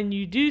then when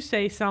you do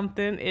say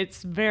something,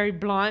 it's very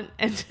blunt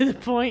and to the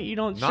point. You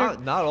don't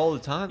not all the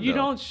time. You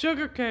don't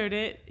sugarcoat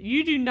it.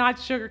 You do not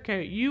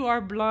sugarcoat. You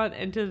are blunt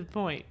and to the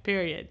point.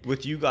 Period.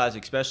 With you guys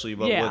especially,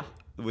 but yeah.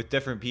 with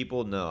different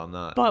people, no, I'm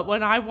not. But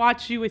when I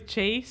watch you with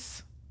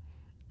Chase,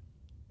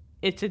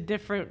 it's a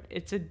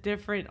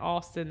different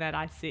Austin that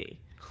I see.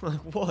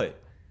 Like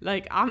what?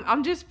 Like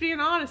I'm just being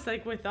honest.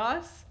 Like with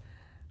us,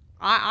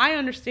 I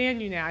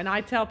understand you now. And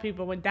I tell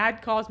people when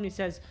Dad calls me,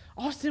 says,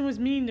 Austin was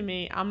mean to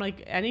me. I'm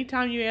like,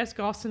 anytime you ask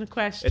Austin a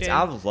question. It's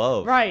out of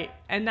love. Right.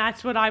 And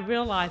that's what I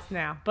realize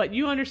now. But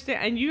you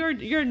understand. And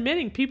you're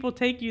admitting people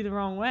take you the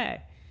wrong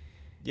way.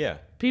 Yeah.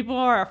 People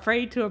are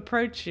afraid to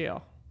approach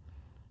you.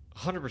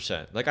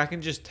 100%. Like, I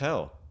can just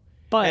tell.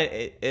 But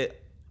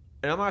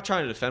and I'm not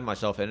trying to defend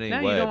myself in any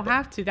way. No, you don't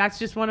have to. That's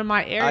just one of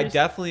my areas. I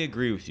definitely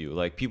agree with you.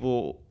 Like,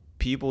 people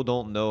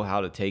don't know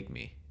how to take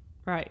me.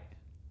 Right.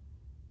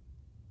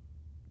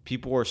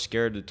 People are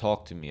scared to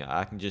talk to me.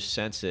 I can just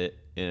sense it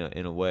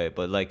in a way.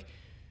 But, like,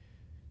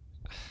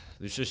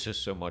 there's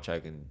just so much I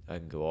can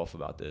go off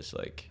about this.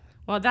 Like,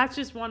 well, that's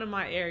just one of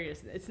my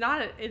areas. It's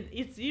not.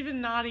 It's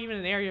even not even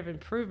an area of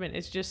improvement.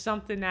 It's just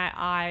something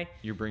that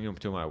you're bringing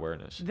to my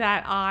awareness.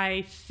 That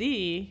I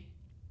see,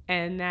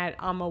 and that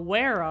I'm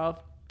aware of.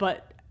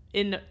 But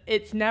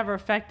it's never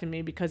affected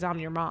me because I'm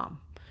your mom.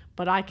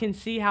 But I can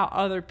see how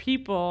other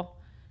people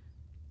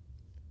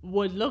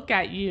would look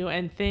at you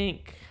and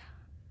think,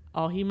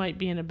 oh, he might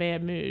be in a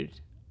bad mood.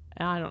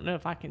 And I don't know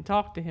if I can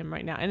talk to him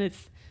right now. And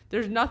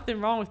there's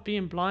nothing wrong with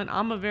being blunt.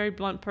 I'm a very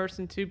blunt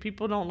person too.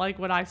 People don't like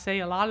what I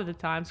say a lot of the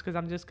times because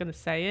I'm just going to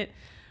say it.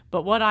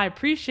 But what I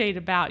appreciate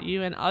about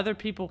you, and other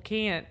people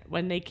can't,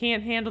 when they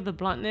can't handle the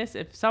bluntness,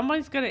 if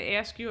somebody's going to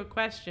ask you a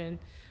question,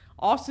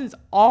 Austin's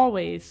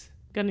always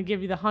going to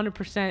give you the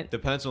 100%.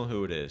 Depends on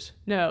who it is.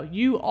 No,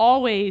 you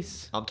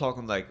always. I'm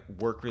talking like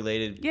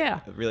work-related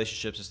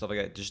relationships and stuff like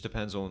that. It just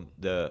depends on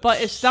the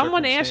But if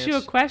someone asks you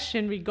a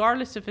question,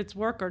 regardless if it's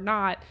work or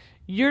not,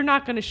 you're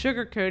not going to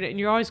sugarcoat it, and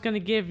you're always going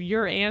to give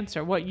your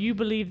answer, what you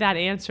believe that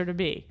answer to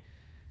be.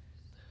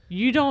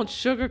 You don't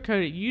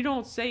sugarcoat it. You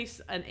don't say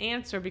an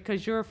answer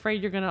because you're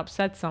afraid you're going to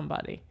upset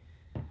somebody.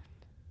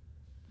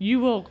 You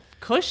will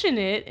cushion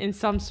it in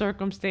some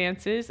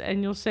circumstances,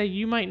 and you'll say,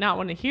 you might not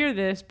want to hear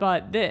this,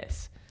 but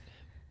this.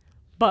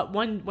 But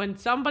when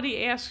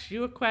somebody asks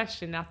you a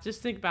question, now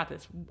just think about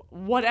this.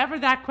 Whatever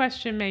that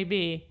question may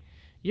be,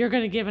 you're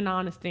going to give an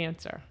honest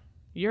answer.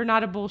 You're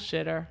not a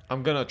bullshitter.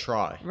 I'm going to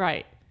try.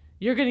 Right.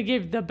 You're going to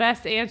give the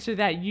best answer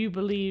that you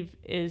believe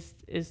is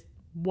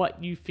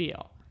what you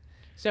feel.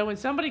 So when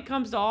somebody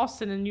comes to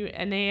Austin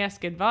and they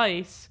ask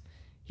advice,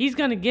 he's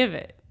going to give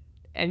it.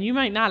 And you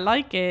might not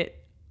like it,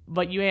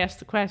 but you ask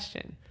the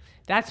question.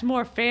 That's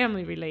more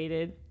family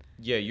related.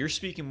 Yeah, you're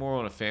speaking more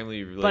on a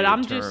family related but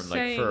I'm term. Just like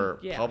saying, for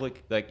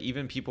public, like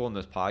even people in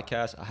this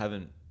podcast,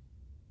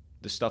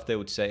 the stuff they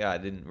would say, I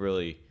didn't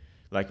really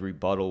like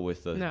rebuttal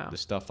with the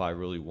stuff I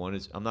really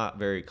wanted. I'm not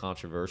very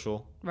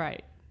controversial.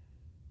 Right.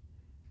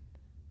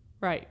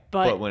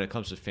 But when it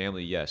comes to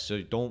family, yes.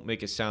 So don't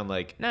make it sound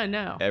like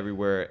no.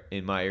 Everywhere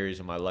in my areas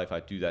of my life,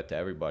 I do that to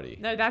everybody.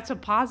 No, that's a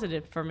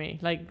positive for me.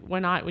 Like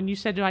when you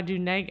said, do I do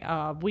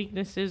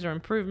weaknesses or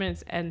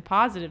improvements and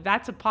positive?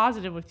 That's a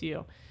positive with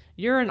you.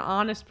 You're an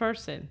honest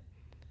person.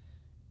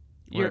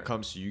 When it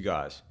comes to you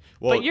guys,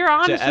 well, but you're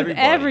honest with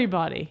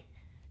everybody.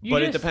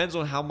 But it depends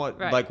on how much,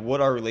 like,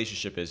 what our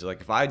relationship is.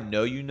 Like, if I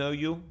know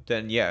you,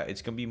 then yeah,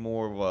 it's gonna be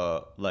more of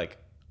a like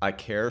I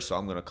care, so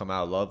I'm gonna come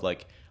out of love.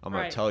 Like, I'm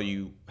going to tell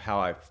you how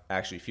I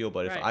actually feel.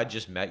 But if I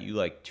just met you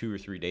like 2 or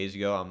 3 days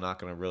ago, I'm not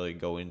going to really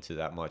go into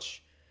that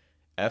much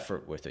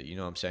effort with it. You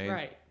know what I'm saying?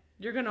 Right.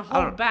 You're going to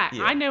hold back.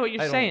 Yeah, I know what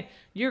you're saying.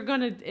 You're going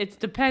to, it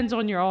depends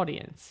on your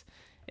audience.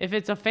 If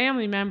it's a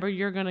family member,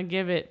 you're going to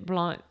give it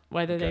blunt,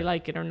 whether they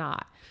like it or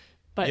not.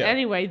 But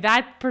anyway,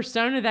 that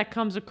persona that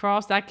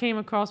came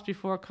across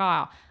before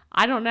Kyle.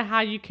 I don't know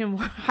how you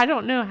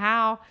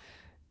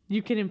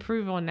can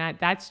improve on that.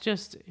 That's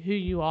just who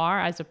you are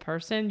as a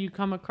person. You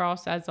come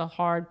across as a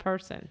hard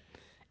person.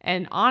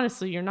 And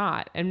honestly, you're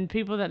not. And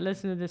people that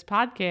listen to this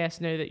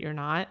podcast know that you're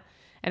not.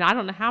 And I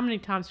don't know how many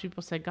times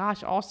people say,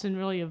 gosh, Austin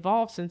really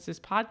evolved since this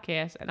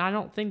podcast. And I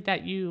don't think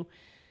that you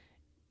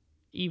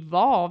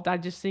evolved. I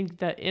just think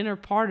the inner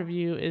part of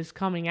you is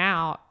coming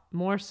out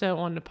more so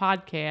on the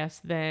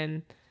podcast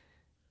than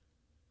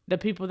the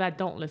people that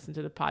don't listen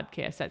to the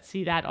podcast that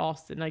see that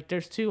Austin. Like,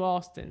 there's two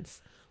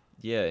Austins.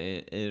 Yeah,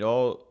 and it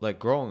all, like,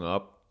 growing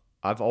up,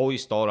 I've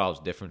always thought I was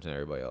different than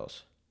everybody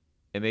else.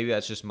 And maybe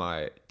that's just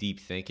my deep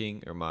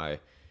thinking or my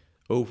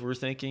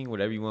overthinking,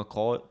 whatever you want to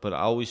call it. But I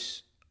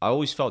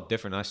always felt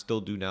different. I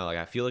still do now. Like,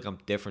 I feel like I'm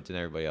different than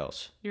everybody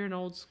else. You're an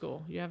old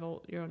school. You're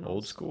an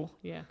old school?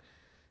 Yeah.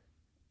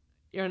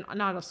 You're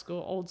not a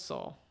school, old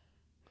soul.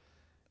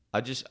 I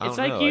don't know. It's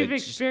like you've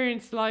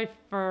experienced life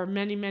for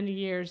many, many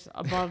years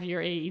above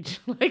your age.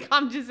 Like,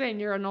 I'm just saying,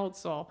 you're an old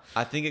soul.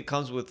 I think it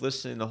comes with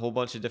listening to a whole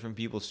bunch of different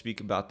people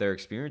speak about their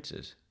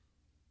experiences.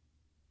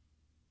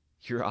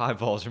 Your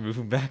eyeballs are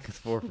moving back and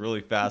forth really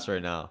fast right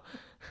now.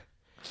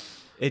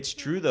 It's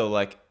true, though.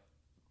 Like,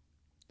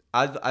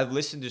 I've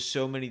listened to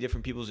so many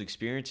different people's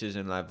experiences,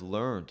 and I've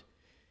learned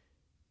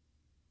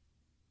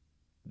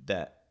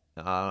that,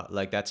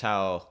 like, that's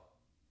how...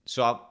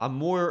 So I'm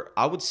more,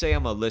 I would say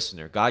I'm a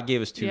listener. God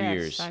gave us 2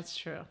 ears. That's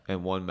true.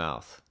 And 1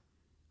 mouth.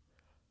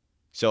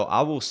 So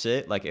I will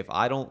sit, like, if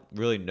I don't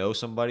really know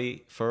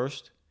somebody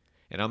first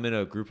and I'm in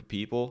a group of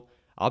people,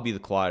 I'll be the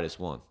quietest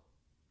one.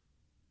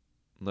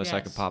 Unless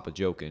I can pop a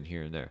joke in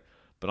here and there.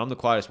 But I'm the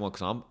quietest one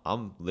because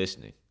I'm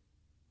listening.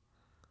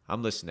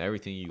 I'm listening to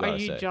everything you gotta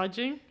say. Are you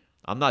judging?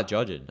 I'm not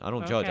judging. I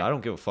don't judge. Okay. I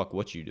don't give a fuck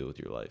what you do with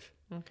your life.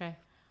 Okay.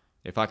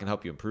 If I can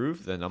help you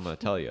improve, then I'm gonna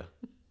tell you.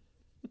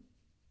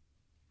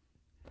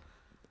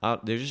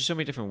 There's just so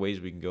many different ways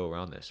we can go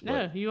around this.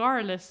 No, you are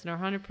a listener,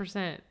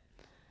 100%.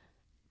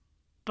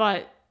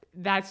 But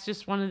that's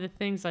just one of the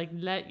things. Like,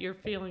 let your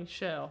feelings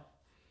show.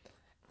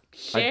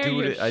 Share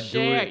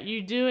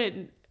You do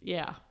it.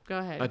 Yeah. Go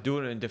ahead. I do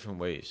it in different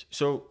ways.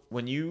 So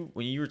when you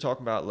were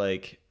talking about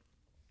like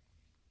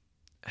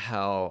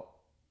how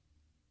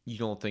you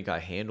don't think I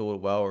handle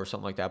it well or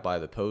something like that by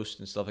the post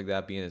and stuff like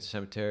that, being at the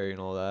cemetery and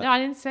all that. No, I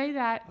didn't say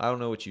that. I don't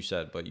know what you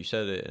said, but you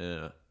said it in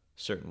a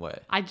certain way.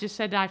 I just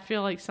said that I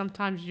feel like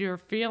sometimes your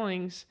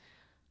feelings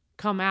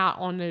come out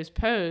on those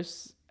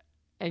posts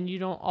and you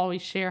don't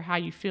always share how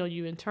you feel.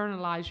 You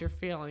internalize your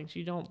feelings.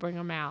 You don't bring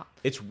them out.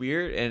 It's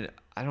weird, and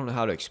I don't know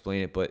how to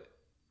explain it, but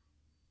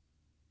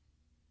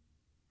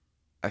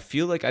I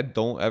feel like I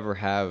don't ever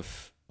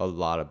have a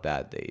lot of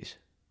bad days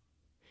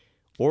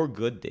or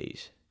good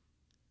days.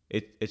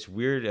 It's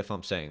weird if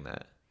I'm saying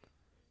that.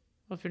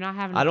 Well, if you're not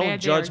having a bad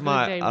day or a good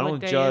day,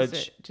 what day is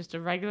it? Just a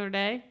regular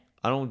day?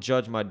 I don't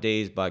judge my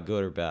days by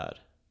good or bad.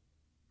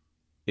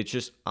 It's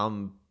just I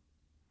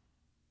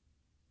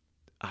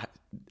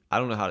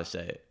don't know how to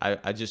say it.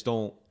 I just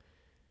don't.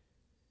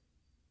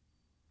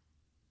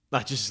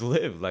 I just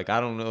live. Like,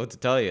 I don't know what to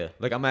tell you.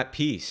 Like, I'm at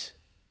peace.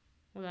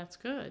 Well, that's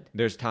good.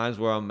 There's times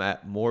where I'm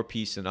at more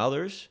peace than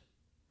others.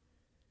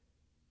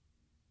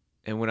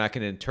 And when I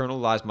can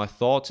internalize my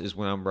thoughts is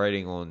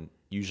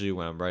usually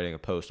when I'm writing a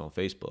post on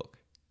Facebook.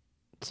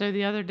 So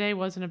the other day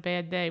wasn't a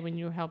bad day when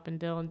you were helping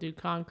Dylan do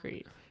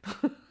concrete.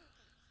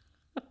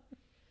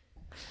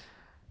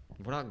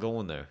 We're not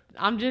going there.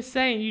 I'm just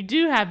saying you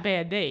do have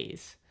bad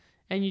days.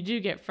 And you do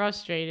get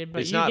frustrated,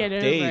 but it's you not get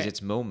over days, it.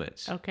 It's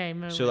moments. Okay,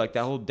 moments. So like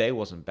that whole day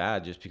wasn't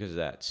bad just because of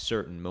that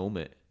certain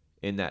moment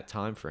in that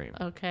time frame.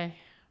 Okay.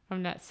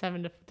 From that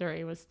 7 to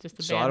 3, it was just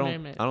a bad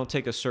moment. I don't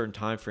take a certain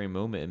time frame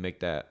moment and make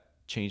that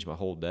change my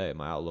whole day,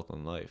 my outlook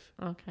on life.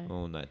 Okay.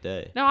 On that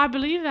day. No, I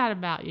believe that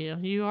about you.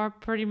 You are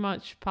pretty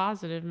much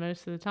positive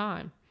most of the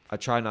time. I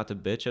try not to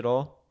bitch at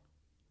all.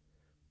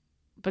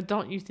 But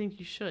don't you think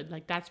you should?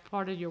 Like, that's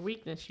part of your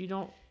weakness. You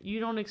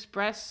don't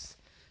express.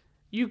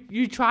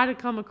 You try to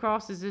come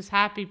across as this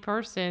happy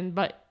person,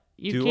 but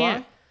you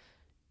can't. I?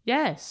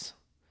 Yes.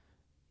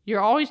 You're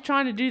always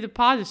trying to do the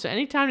positive. So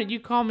anytime that you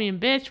call me a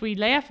bitch, we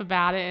laugh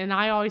about it, and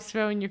I always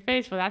throw in your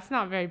face, well, that's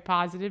not very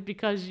positive,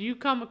 because you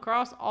come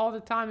across all the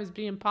time as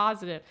being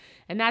positive,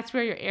 and that's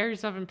where your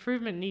areas of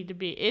improvement need to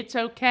be. It's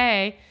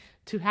okay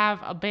to have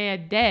a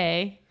bad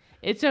day.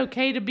 It's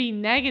okay to be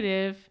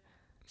negative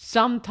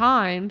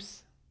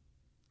sometimes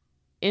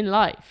in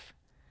life,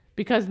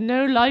 because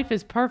no life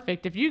is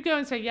perfect. If you go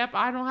and say, yep,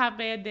 I don't have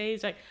bad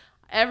days, like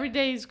every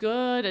day's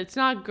good, it's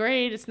not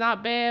great, it's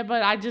not bad,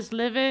 but I just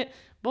live it.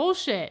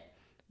 Bullshit.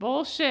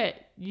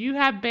 You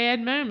have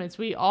bad moments.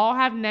 We all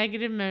have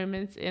negative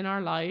moments in our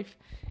life.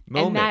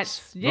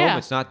 Moments,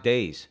 not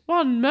days.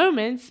 Well,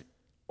 moments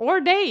or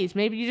days.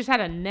 Maybe you just had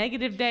a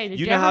negative day.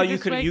 You know how you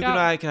and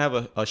I can have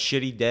a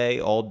shitty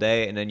day all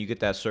day, and then you get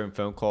that certain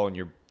phone call, and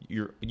you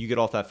get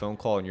off that phone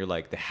call, and you're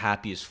like the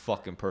happiest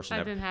fucking person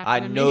that ever. Didn't happen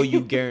I to know me.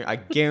 you. I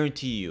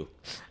guarantee you.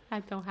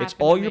 That don't happen. It's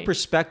all to your me.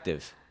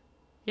 perspective.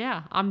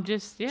 Yeah, I'm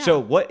just So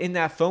what in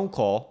that phone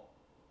call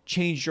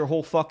changed your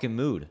whole fucking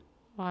mood?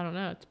 Well, I don't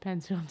know. It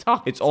depends who I'm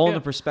talking to. It's all in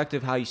the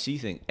perspective how you see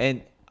things.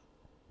 And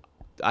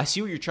I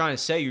see what you're trying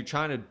to say. You're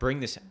trying to bring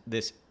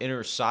this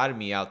inner side of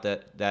me out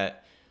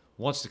that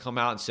wants to come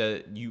out and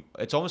say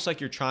it's almost like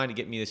you're trying to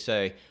get me to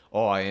say,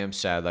 oh, I am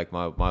sad, like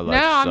my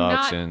life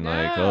sucks, and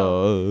like,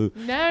 oh.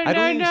 I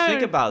don't even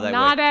think about that.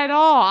 Not at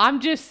all. I'm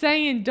just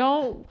saying,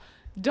 don't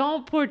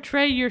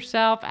portray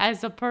yourself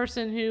as a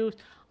person who's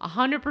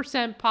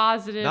 100%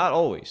 positive. Not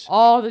always.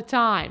 All the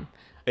time.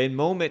 In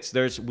moments,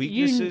 there's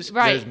weaknesses.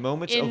 Right. There's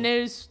moments in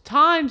those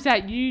times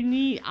that you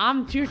need.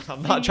 I'm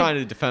not trying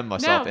to defend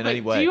myself in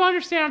any way. Do you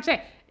understand what I'm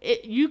saying?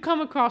 You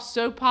come across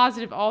so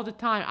positive all the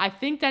time. I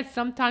think that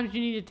sometimes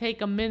you need to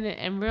take a minute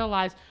and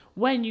realize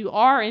when you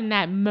are in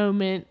that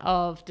moment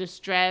of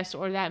distress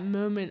or that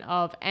moment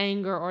of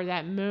anger or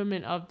that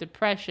moment of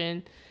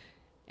depression.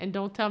 And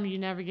don't tell me you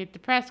never get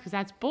depressed, because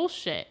that's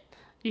bullshit.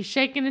 He's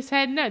shaking his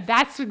head. No,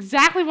 that's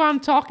exactly what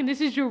I'm talking.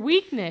 This is your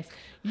weakness.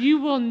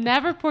 You will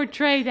never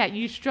portray that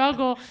you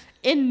struggle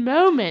in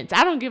moments.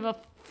 I don't give a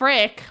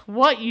frick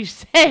what you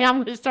say. I'm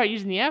going to start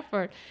using the F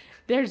word.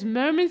 There's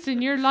moments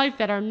in your life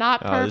that are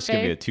not perfect. This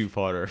could be a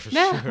two-parter for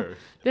sure.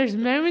 There's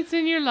moments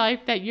in your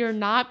life that you're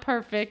not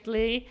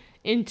perfectly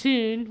in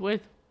tune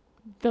with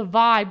the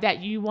vibe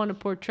that you want to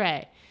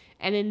portray.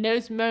 And in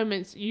those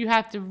moments, you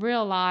have to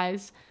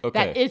realize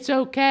that it's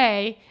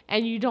okay,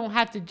 and you don't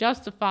have to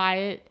justify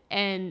it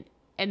and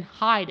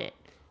hide it.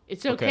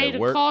 It's okay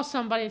to call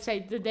somebody and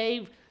say,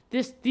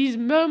 these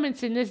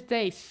moments in this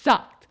day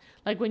sucked.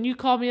 Like when you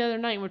called me the other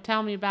night and were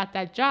telling me about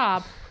that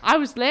job, I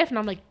was laughing.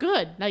 I'm like,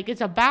 good. Like it's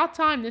about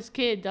time this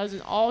kid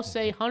doesn't all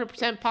say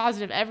 100%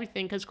 positive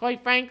everything. Because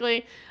quite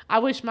frankly, I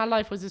wish my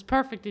life was as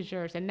perfect as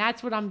yours. And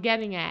that's what I'm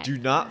getting at. Do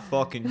not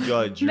fucking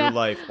judge your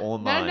life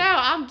on mine. No,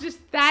 I'm just,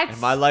 that's.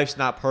 And my life's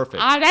not perfect.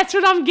 That's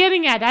what I'm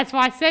getting at. That's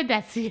why I said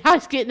that. See, I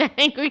was getting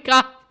angry.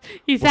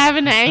 He's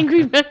having an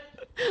angry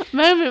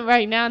moment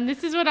right now. And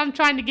this is what I'm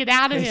trying to get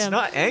out of him. It's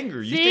not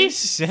anger. You See? think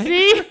it's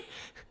angry? See?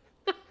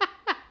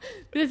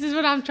 This is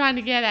what I'm trying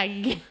to get at.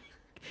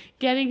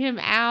 Getting him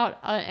out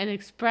and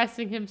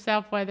expressing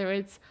himself, whether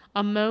it's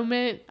a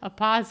moment, a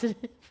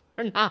positive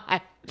or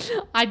not.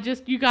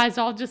 You guys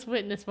all just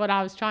witnessed what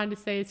I was trying to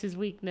say is his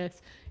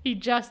weakness. He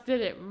just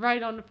did it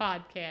right on the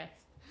podcast.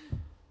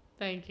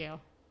 Thank you.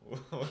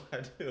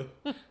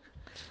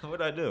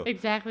 What'd I do?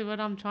 Exactly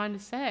what I'm trying to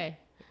say.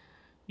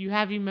 You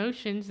have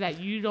emotions that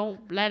you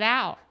don't let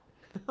out,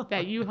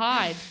 that you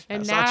hide.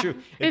 And That's now not true.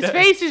 His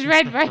face is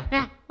red right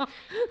now.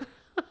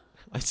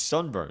 It's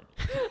sunburnt.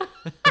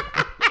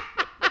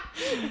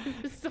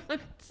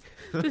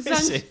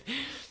 Listen.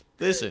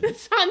 The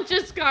sun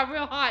just got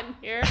real hot in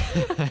here.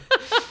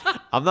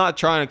 I'm not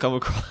trying to come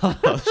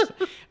across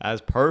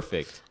as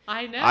perfect.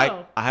 I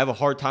know. I have a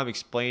hard time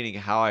explaining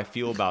how I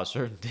feel about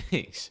certain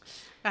things.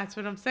 That's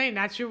what I'm saying.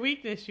 That's your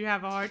weakness. You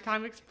have a hard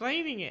time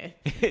explaining it.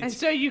 And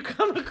so you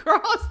come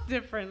across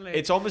differently.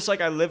 It's almost like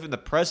I live in the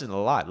present a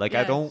lot. Like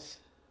yes. I don't.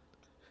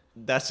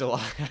 That's a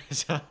lie.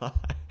 That's a lie.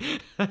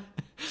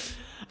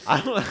 I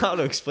don't know how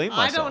to explain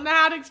myself. I don't know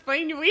how to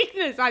explain your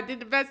weakness. I did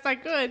the best I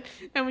could.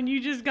 And when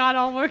you just got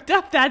all worked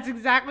up, that's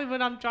exactly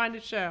what I'm trying to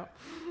show.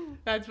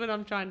 That's what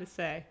I'm trying to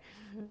say.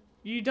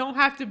 You don't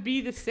have to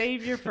be the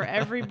savior for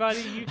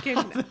everybody. You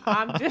can.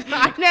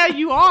 I know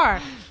you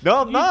are.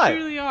 No, I'm not. You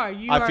truly are.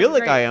 I feel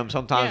like I am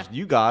sometimes. Yeah.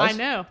 You guys. I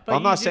know. But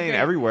I'm not saying great.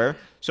 everywhere.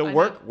 So I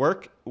work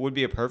know. would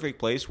be a perfect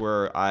place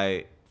where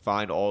I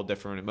find all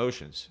different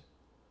emotions.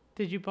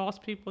 Did you boss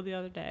people the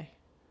other day?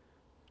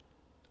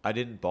 I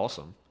didn't boss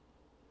them.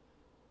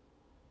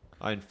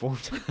 I informed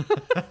them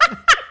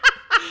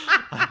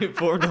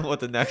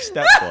what the next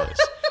step was.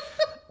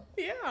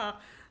 Yeah,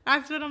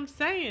 that's what I'm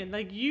saying.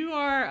 Like, you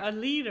are a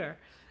leader.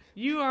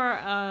 You are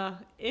a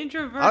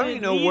introverted I don't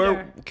even know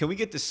leader. can we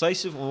get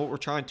decisive on what we're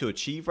trying to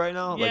achieve right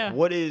now? Yeah. Like,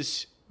 what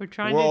is... We're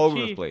all over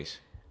the place.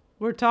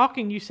 We're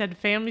talking. You said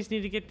families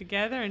need to get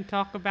together and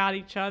talk about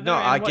each other. No,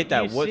 and I get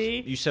that. What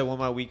see. you said, one of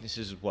my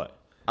weaknesses is what?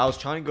 I was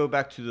trying to go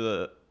back to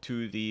the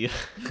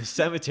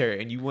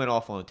cemetery, and you went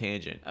off on a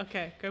tangent.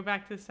 Okay, go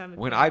back to the cemetery.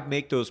 When I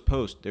make those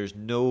posts, there's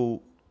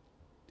no,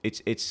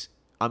 it's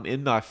I'm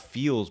in my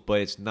feels,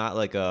 but it's not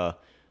like a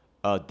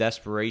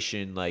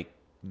desperation like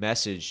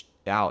message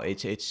out.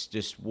 It's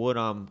just what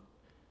I'm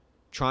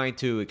trying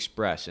to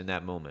express in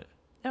that moment.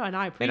 No, and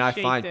I appreciate And I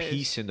find those.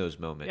 peace in those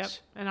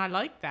moments. Yep, and I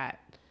like that.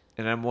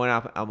 And when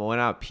I'm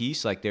at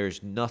peace, like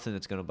there's nothing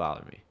that's gonna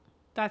bother me.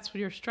 That's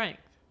your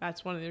strength.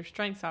 That's one of your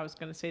strengths, I was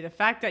going to say. The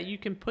fact that you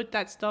can put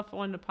that stuff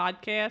on the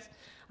podcast,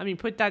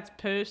 put that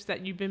post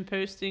that you've been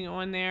posting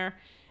on there,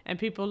 and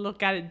people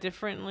look at it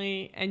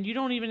differently, and you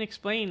don't even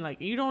explain.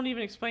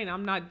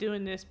 I'm not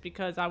doing this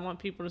because I want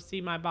people to see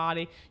my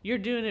body. You're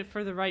doing it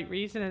for the right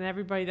reason, and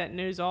everybody that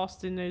knows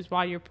Austin knows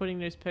why you're putting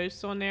those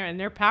posts on there, and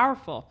they're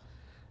powerful.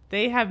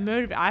 They have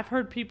motivated. I've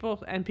heard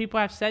people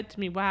have said to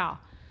me, wow,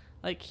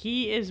 like,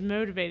 he is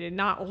motivated.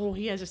 Not,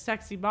 he has a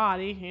sexy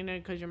body,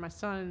 because you're my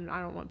son.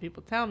 I don't want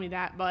people telling me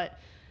that. But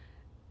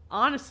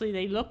honestly,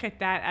 they look at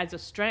that as a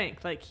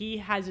strength. Like, he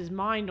has his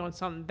mind on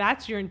something.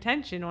 That's your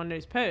intention on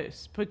those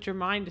posts. Put your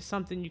mind to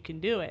something, you can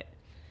do it.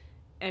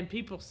 And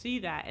people see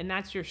that, and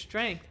that's your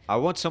strength. I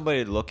want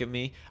somebody to look at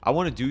me. I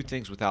want to do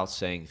things without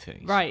saying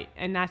things. Right,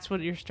 and that's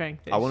what your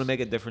strength is. I want to make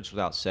a difference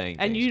without saying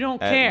things. And you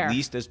don't care. At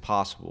least as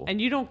possible.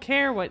 And you don't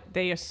care what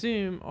they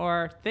assume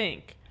or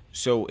think.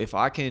 So if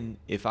I can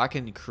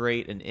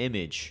create an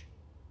image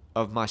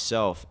of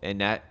myself and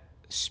that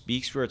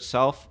speaks for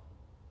itself,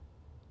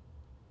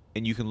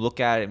 and you can look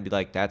at it and be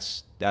like,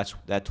 that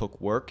took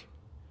work,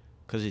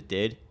 because it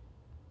did,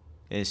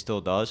 and it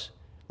still does.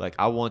 Like,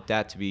 I want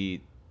that to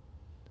be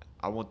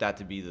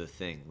the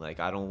thing. Like,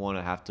 I don't want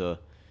to have to.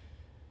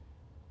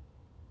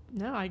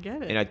 No, I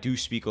get it. And I do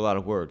speak a lot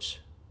of words.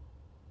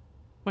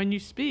 When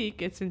you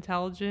speak, it's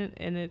intelligent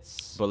and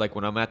it's. But like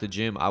when I'm at the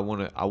gym, I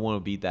want to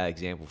be that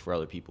example for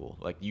other people.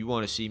 Like, you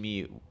want to see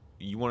me,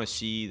 you want to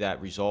see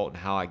that result and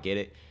how I get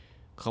it.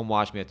 Come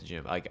watch me at the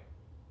gym. Like,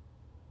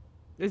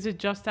 is it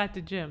just at the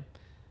gym?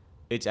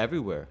 It's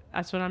everywhere.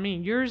 That's what I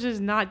mean. Yours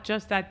is not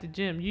just at the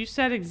gym. You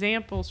set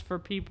examples for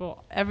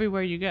people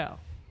everywhere you go.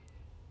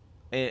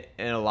 And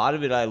a lot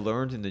of it I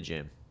learned in the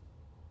gym.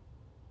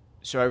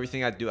 So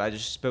everything I do, I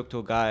just spoke to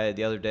a guy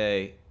the other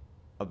day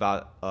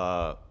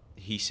about.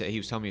 He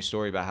was telling me a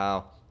story about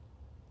how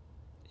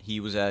he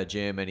was at a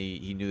gym and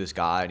he knew this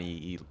guy and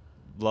he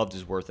loved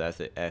his work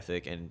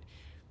ethic, and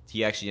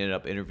he actually ended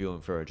up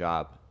interviewing for a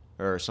job,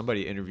 or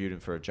somebody interviewed him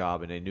for a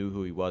job, and they knew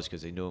who he was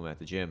because they knew him at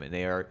the gym, and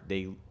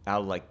they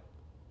out of like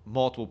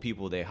multiple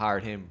people, they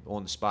hired him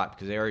on the spot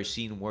because they already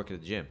seen him work at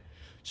the gym.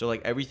 So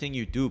like everything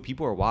you do,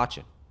 people are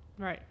watching.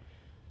 Right.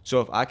 So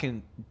if I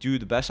can do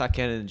the best I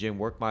can in the gym,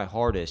 work my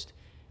hardest,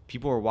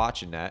 people are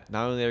watching that.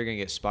 Not only are they going to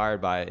get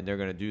inspired by it, and they're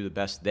going to do the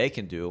best they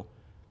can do,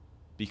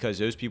 because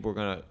those people are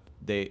going to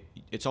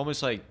it's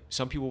almost like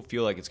some people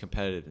feel like it's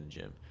competitive in the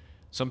gym.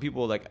 Some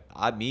people, like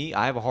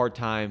I have a hard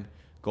time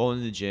going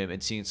to the gym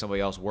and seeing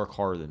somebody else work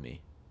harder than me.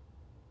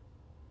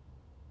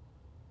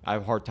 I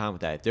have a hard time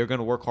with that. If they're going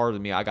to work harder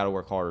than me, I got to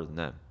work harder than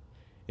them.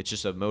 It's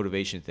just a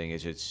motivation thing.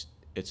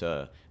 It's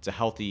a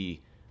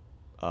healthy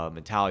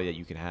mentality that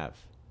you can have,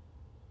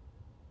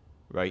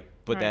 right?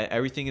 But Right. that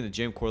everything in the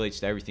gym correlates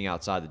to everything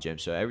outside the gym.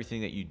 So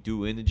everything that you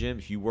do in the gym,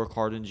 if you work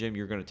hard in the gym,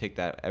 you're going to take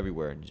that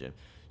everywhere in the gym.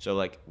 So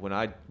like when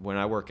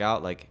I work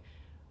out, like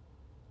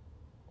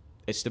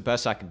it's the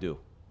best I can do.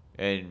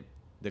 And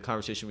the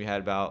conversation we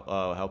had about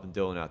helping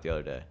Dylan out the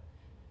other day,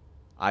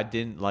 I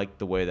didn't like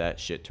the way that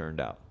shit turned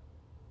out.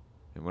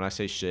 And when I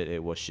say shit,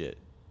 it was shit.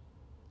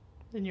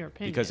 In your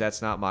opinion. Because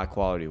that's not my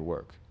quality of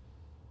work.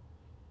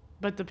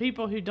 But the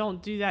people who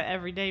don't do that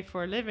every day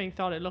for a living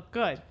thought it looked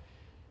good.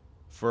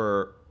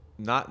 For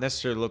not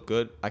necessarily look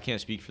good, I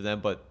can't speak for them,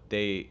 but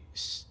they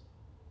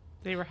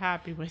were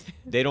happy with it.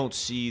 They don't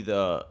see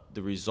the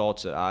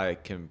results that I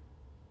can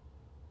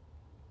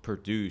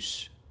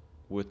produce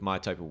with my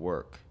type of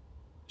work.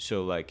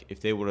 So like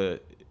if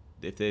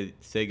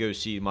they go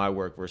see my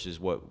work versus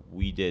what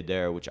we did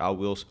there, which I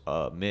will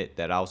admit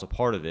that I was a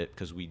part of it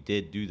because we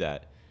did do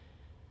that.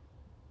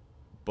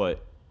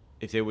 But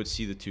if they would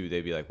see the two,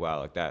 they'd be like, wow,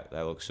 like that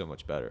looks so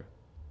much better.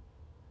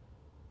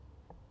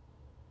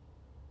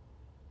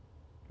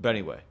 But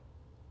anyway,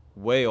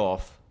 way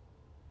off.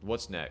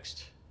 What's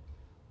next?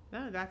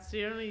 No, that's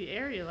the only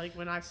area. Like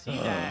when I see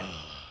that,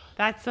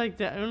 that's like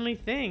the only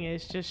thing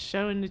is just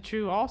showing the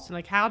true Austin.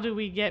 Like how do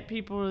we get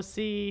people to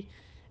see?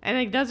 And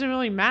it doesn't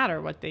really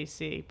matter what they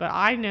see, but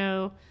I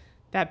know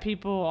that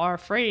people are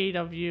afraid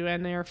of you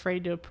and they're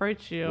afraid to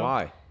approach you.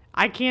 Why?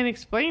 I can't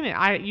explain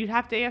it. You'd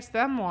have to ask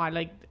them why.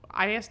 Like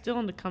I asked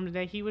Dylan to come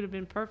today. He would have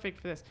been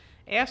perfect for this.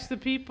 Ask the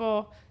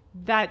people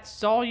that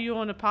saw you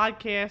on the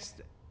podcast,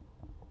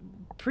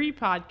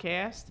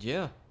 pre-podcast.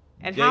 Yeah.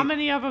 And how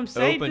many of them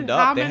say to,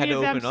 how many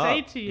of them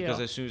say to you? Because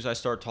as soon as I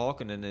start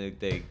talking and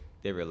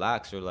they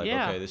relax, they're like,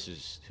 Yeah. okay, this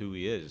is who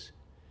he is.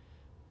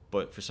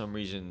 But for some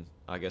reason,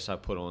 I guess I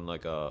put on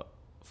like a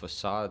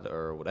facade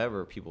or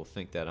whatever. People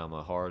think that I'm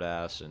a hard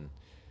ass and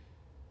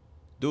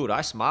dude,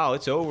 I smile.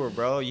 It's over,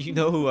 bro. You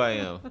know who I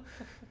am.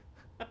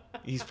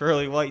 These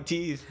pearly white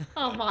teeth.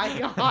 Oh my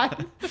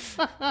God.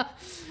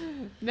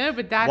 No,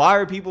 but that's. Why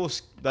are people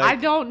like, I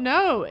don't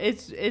know.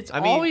 It's I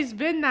mean- always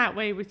been that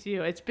way with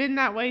you. It's been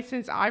that way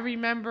since I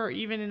remember,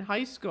 even in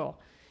high school.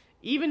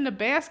 Even the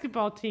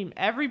basketball team,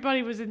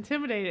 everybody was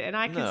intimidated. And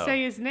I can No.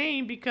 say his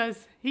name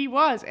because he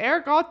was.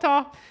 Eric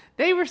Altoff,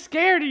 they were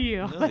scared of you.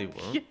 No, they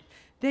weren't.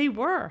 They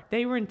were.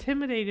 They were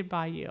intimidated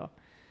by you.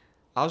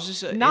 I was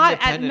just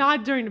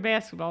Not during the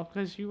basketball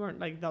because you weren't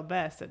like the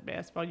best at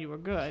basketball. You were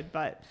good.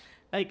 But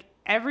like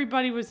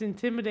everybody was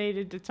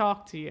intimidated to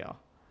talk to you.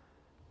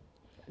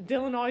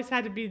 Dylan always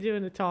had to be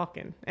doing the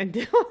talking. And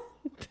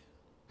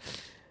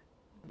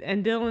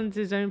Dylan's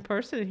his own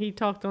person. And he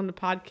talked on the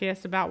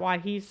podcast about why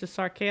he's the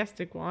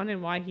sarcastic one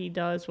and why he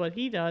does what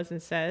he does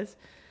and says.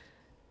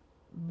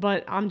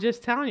 But I'm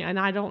just telling you, and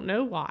I don't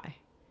know why.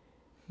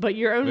 But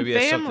your own maybe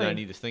that's family. something I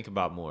need to think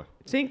about more.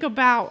 Think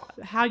about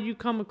how you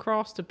come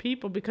across to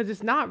people because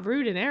it's not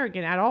rude and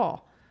arrogant at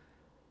all.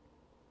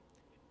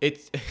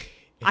 It's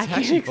I can't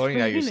actually funny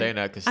that you're explain saying it.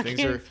 that because I things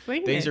can't are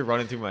explain things it. are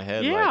running through my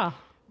head. Yeah.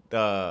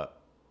 Like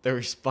the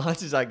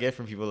responses I get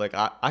from people, like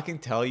I can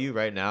tell you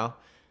right now,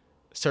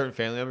 certain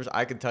family members,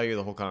 I can tell you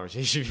the whole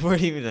conversation before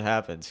it even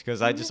happens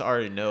because I just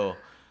already know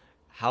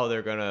how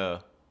they're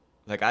gonna.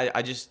 Like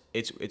I just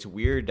it's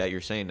weird that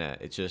you're saying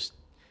that. It's just.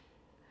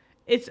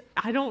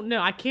 I don't know.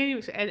 I can't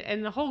even,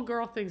 and the whole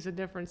girl thing's a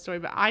different story,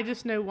 but I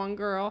just know one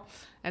girl,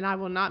 and I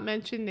will not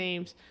mention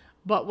names,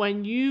 but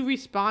when you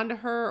respond to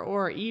her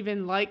or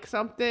even like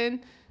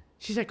something,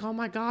 she's like, oh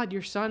my God,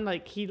 your son,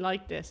 like, he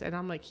liked this. And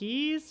I'm like,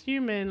 he's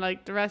human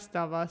like the rest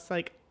of us.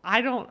 Like,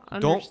 I don't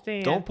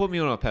understand. Don't put me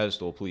on a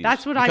pedestal, please.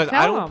 That's what I tell him.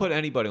 Because I don't put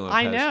anybody on a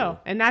pedestal. I know,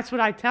 and that's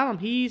what I tell him.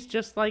 He's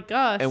just like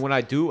us. And when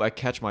I do, I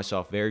catch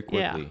myself very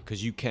Yeah. quickly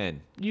because you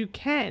can. You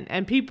can,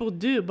 and people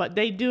do, but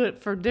they do it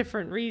for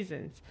different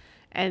reasons.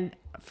 And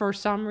for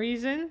some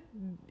reason,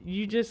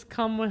 you just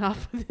come up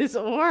with this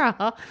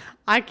aura.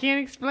 I can't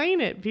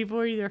explain it. People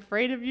are either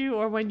afraid of you,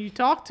 or when you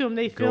talk to them,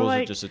 they feel Girls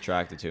like, are just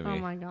attracted to me. oh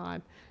my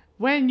God.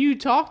 When you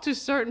talk to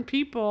certain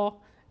people,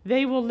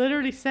 they will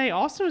literally say,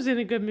 Austin was in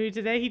a good mood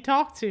today. He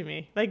talked to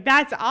me. Like,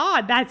 that's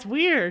odd. That's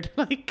weird.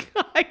 Like,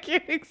 I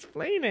can't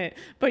explain it.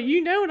 But you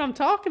know what I'm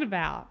talking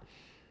about.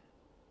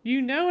 You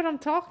know what I'm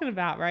talking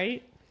about,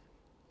 right?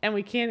 And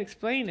we can't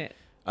explain it.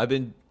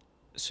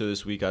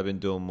 This week I've been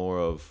doing more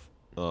of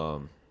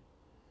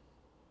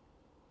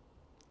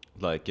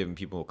like giving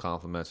people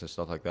compliments and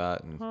stuff like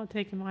that, and Well,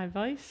 taking my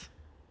advice.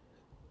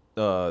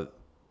 so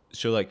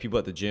like people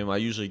at the gym, I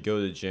usually go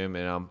to the gym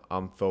and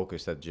I'm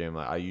focused at the gym.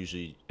 I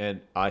usually,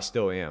 and I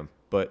still am,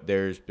 but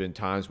there's been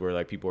times where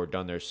like people are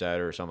done their set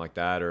or something like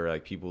that, or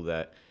like people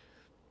that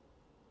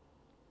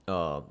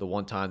the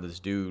one time this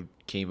dude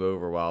came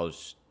over while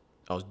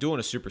I was doing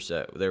a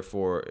superset.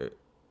 Therefore,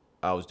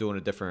 I was doing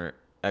a different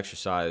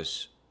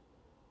exercise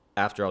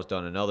after I was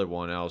done another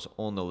one. I was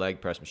on the leg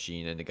press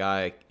machine, and the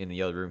guy in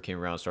the other room came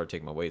around and started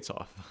taking my weights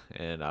off.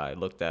 And I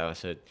looked at him and I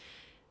said,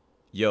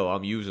 "Yo,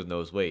 I'm using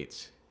those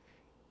weights."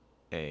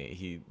 And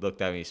he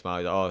looked at me,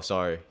 smiled, "Oh,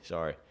 sorry."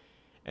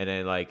 And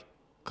then like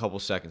a couple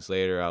seconds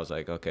later, I was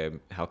like, "Okay,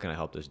 how can I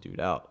help this dude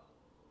out?"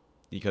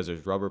 Because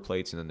there's rubber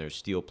plates and then there's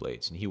steel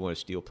plates, and he wanted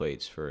steel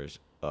plates for his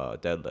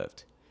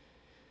deadlift.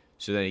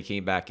 So then he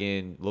came back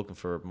in looking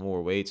for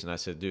more weights, and I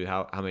said, "Dude,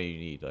 how many you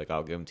need? Like,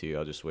 I'll give them to you.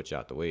 I'll just switch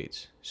out the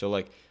weights." So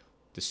like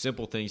the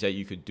simple things that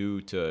you could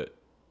do to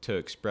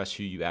express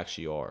who you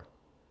actually are.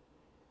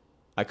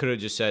 I could have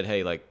just said,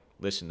 "Hey, like,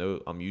 listen,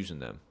 no, I'm using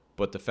them."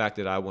 But the fact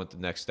that I went the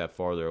next step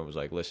farther and was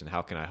like, "Listen,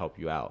 how can I help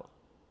you out?"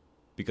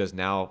 Because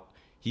now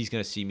he's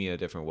gonna see me in a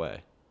different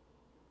way,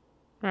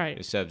 Right.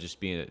 instead of just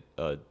being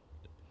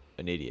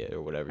an idiot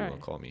or whatever you want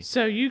to call me.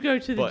 So you go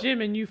to the gym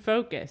and you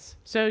focus.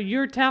 So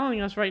you're telling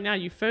us right now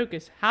you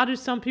focus. How do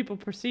some people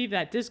perceive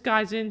that? This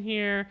guy's in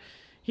here,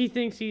 he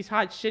thinks he's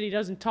hot shit, he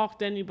doesn't talk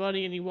to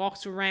anybody, and he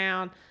walks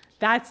around.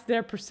 That's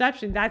their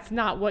perception. That's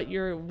not what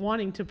you're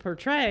wanting to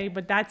portray,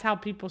 but that's how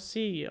people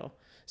see you.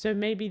 So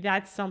maybe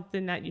that's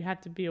something that you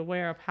have to be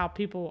aware of, how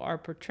people are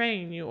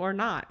portraying you or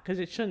not, because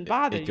it shouldn't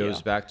bother you. It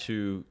goes back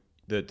to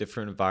the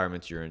different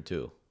environments you're in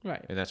too.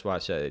 Right. And that's why I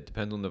said it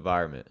depends on the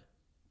environment.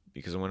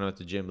 Because when I'm at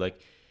the gym,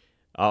 like,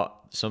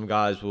 some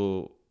guys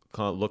will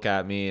kind of look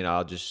at me and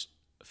I'll just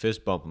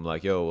fist bump them,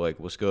 like, "Yo, like,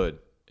 what's good?"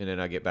 And then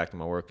I get back to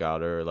my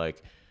workout. Or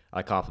like,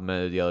 I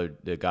complimented the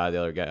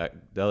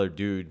other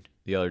dude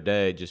the other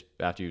day just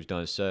after he was done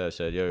his set. I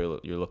said,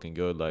 "Yo, you're looking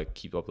good. Like,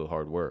 keep up the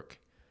hard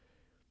work."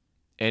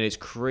 And it's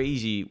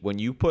crazy when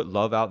you put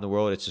love out in the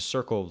world. It's a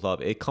circle of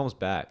love. It comes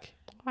back,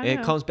 and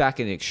it comes back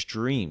in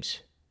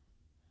extremes.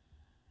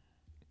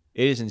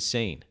 It is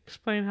insane.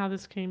 Explain how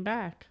this came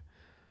back.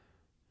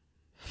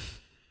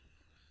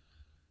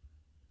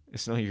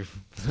 It's none of your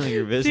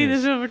business. See, this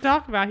is what we're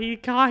talking about.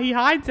 He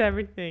hides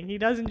everything. He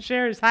doesn't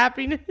share his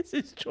happiness,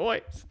 his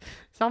joys.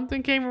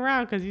 Something came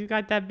around because he's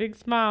got that big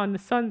smile and the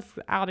sun's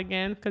out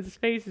again because his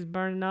face is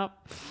burning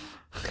up.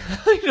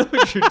 I know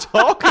what you're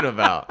talking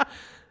about.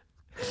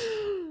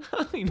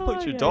 I know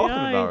what you're talking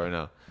about right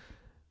now.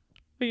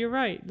 But you're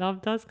right.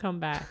 Love does come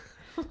back.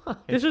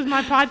 This was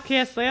my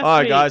podcast last week. All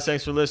right, guys.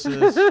 Thanks for listening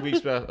to this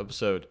week's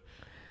episode.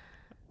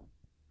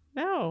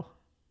 No.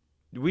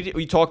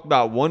 We talked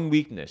about one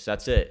weakness.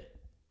 That's it.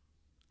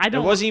 There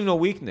wasn't even a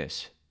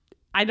weakness.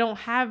 I don't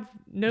have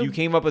no. You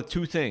came up with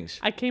two things.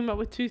 I came up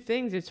with two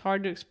things. It's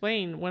hard to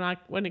explain.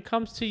 When it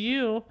comes to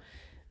you,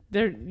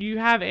 you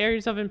have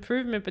areas of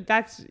improvement,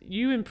 but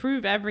you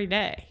improve every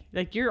day.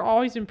 Like, you're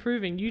always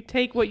improving. You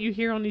take what you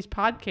hear on these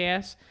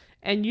podcasts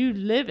and you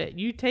live it.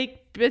 You take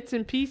bits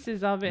and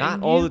pieces of it.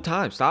 Not all the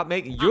time. Stop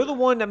making. You're the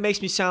one that makes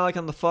me sound like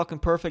I'm the fucking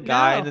perfect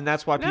guy, and then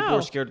that's why people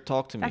are scared to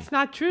talk to me. That's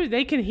not true.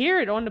 They can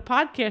hear it on the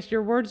podcast.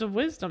 Your words of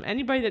wisdom.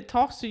 Anybody that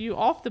talks to you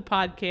off the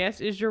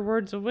podcast is your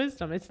words of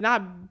wisdom. It's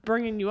not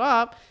bringing you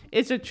up.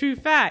 It's a true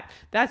fact.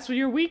 That's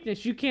your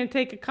weakness. You can't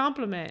take a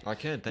compliment. I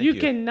can. Thank you. You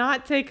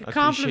cannot take a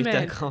compliment.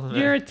 Appreciate that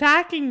compliment. You're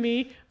attacking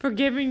me for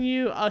giving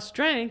you a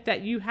strength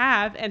that you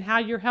have and how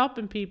you're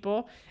helping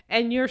people.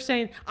 And you're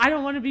saying, "I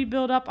don't want to be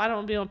built up. I don't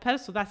want to be on a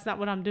pedestal." That's not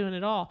what I'm doing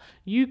at all.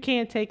 You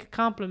can't take a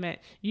compliment.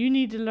 You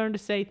need to learn to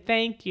say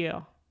thank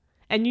you.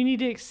 And you need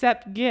to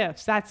accept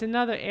gifts. That's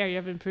another area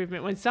of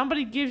improvement. When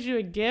somebody gives you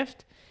a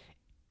gift,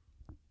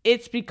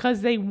 it's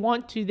because they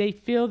want to. They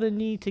feel the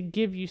need to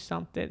give you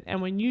something.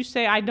 And when you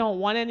say, "I don't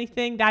want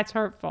anything," that's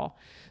hurtful.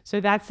 So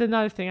that's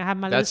another thing. I have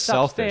my list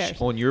upstairs. That's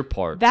selfish on your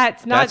part.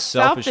 That's not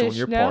selfish on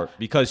your part,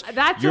 because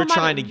you're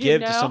trying to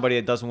give to somebody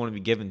that doesn't want to be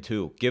given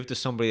to. Give to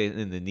somebody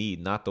in the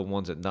need, not the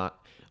ones that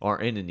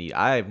aren't in the need.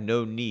 I have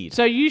no need.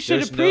 So you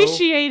should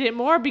appreciate it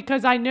more,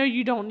 because I know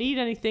you don't need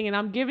anything, and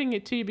I'm giving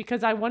it to you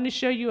because I want to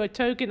show you a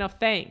token of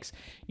thanks.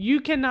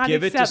 You cannot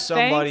give it to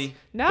somebody. Thanks.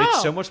 No,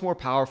 it's so much more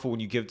powerful when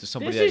you give it to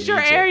somebody. This is your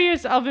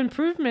areas of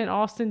improvement,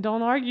 Austin.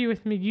 Don't argue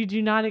with me. You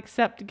do not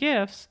accept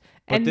gifts.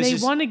 And they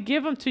want to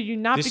give them to you,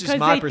 not because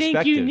they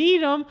think you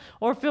need them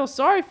or feel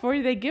sorry for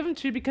you. They give them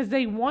to you because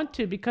they want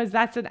to, because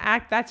that's an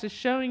act. That's a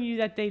showing you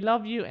that they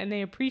love you and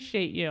they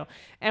appreciate you.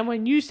 And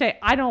when you say,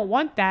 "I don't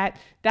want that,"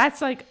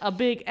 that's like a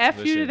big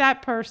F you to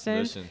that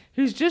person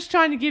who's just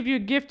trying to give you a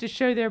gift to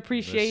show their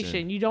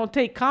appreciation. You don't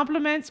take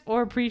compliments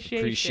or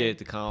appreciation. Appreciate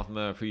the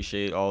compliment.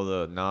 Appreciate all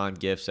the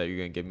non-gifts that you're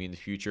going to give me in the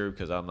future,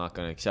 because I'm not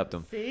going to accept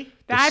them. See?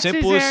 The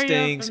simplest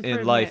things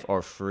in life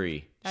are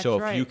free. That's so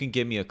if right. you can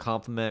give me a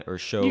compliment or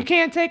show, you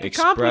can't take a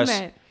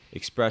compliment.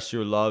 Express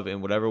your love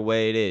in whatever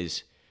way it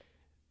is.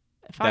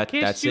 If I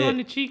kissed you on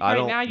the cheek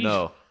right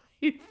now,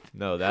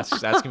 no, that's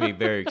gonna be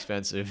very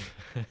expensive.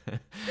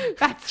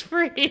 That's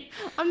free.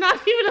 I'm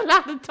not even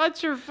allowed to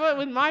touch your foot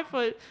with my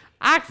foot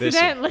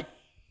accidentally. Listen,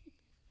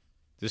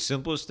 the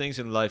simplest things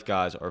in life,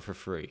 guys, are for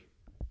free.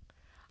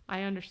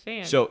 I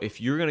understand. So if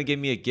you're gonna give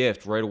me a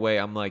gift right away,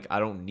 I'm like, I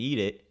don't need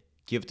it.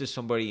 Give it to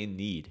somebody in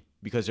need.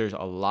 Because there's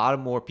a lot of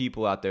more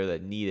people out there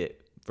that need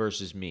it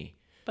versus me.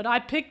 But I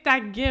picked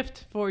that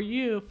gift for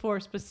you for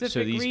a specific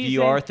So these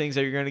reason. VR things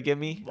that you're going to give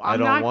me, I I'm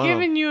don't not want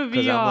giving them, you a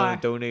because I'm going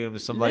VR. to donate them to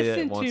somebody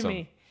Listen that wants to them.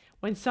 me.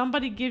 When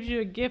somebody gives you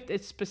a gift,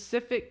 it's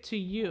specific to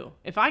you.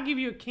 If I give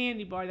you a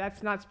candy bar,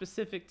 that's not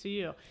specific to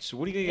you. So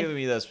what are you going to give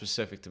me that's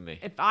specific to me?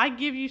 If I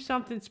give you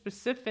something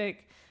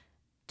specific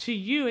to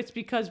you, it's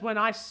because when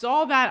I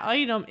saw that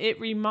item, it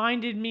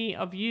reminded me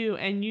of you,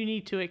 and you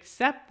need to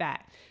accept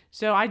that.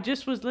 So I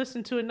just was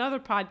listening to another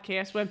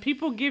podcast. When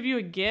people give you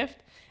a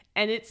gift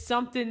and it's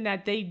something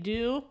that they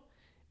do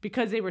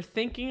because they were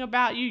thinking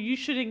about you, you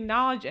should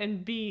acknowledge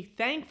and be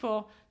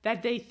thankful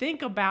that they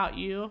think about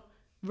you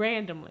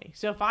randomly.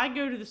 So if I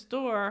go to the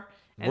store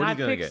and I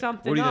pick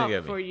something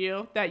up for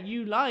you that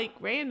you like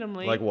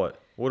randomly. Like what?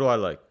 What do I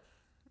like?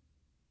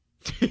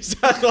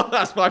 Exactly,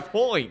 that's my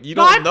point. You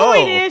don't know. My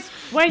point is,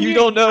 when you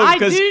don't know. I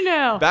do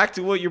know. Back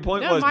to what your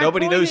point was. My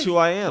Nobody point knows is who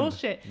I am.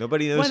 Bullshit.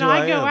 Nobody knows when who I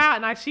am. When I go out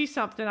and I see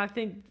something, I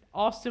think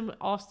Austin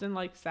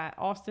likes that.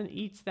 Austin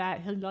eats that.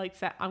 He likes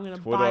that. I'm gonna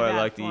buy that. What do I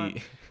like for to him.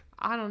 eat?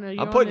 I don't know.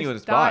 I'm putting you on the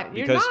spot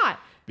You're not.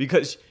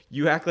 because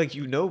you act like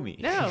you know me.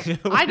 No,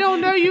 I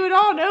don't know you at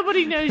all.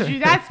 Nobody knows you.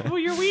 That's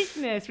your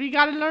weakness. We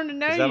got to learn to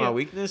know you. Is that my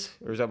weakness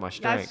or is that my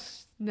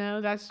strength?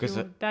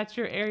 That's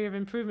your area of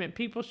improvement.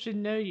 People should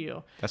know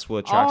you. That's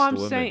what attracts the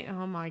women. Saying,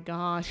 oh my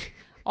gosh.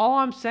 All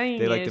I'm saying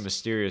they is like the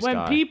mysterious when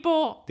guy.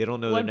 People they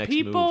don't know their next move.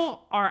 When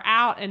people are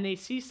out and they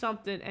see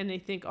something and they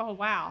think, oh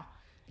wow.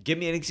 Give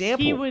me an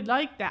example. He would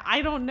like that.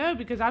 I don't know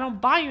because I don't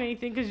buy you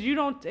anything because you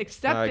don't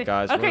accept all right, it.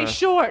 guys, okay,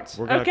 shorts.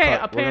 We're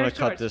gonna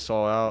cut this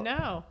all out.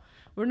 No.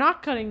 We're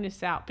not cutting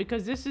this out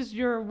because this is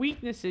your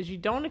weaknesses. You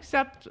do not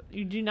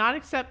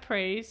accept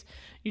praise.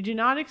 You do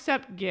not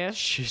accept gifts.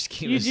 She just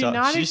came you do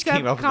not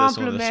accept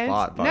compliments.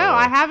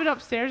 I have it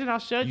upstairs and I'll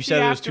show it to you. You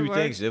said there was afterwards.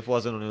 2 things. It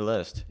wasn't on your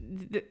list.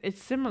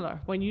 It's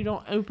similar when you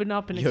don't open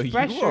up and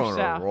express yourself.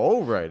 You're on a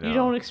roll right now. You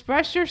don't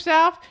express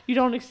yourself. You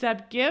don't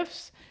accept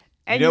gifts,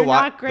 and you're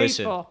not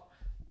grateful. Listen.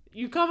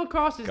 You come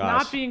across as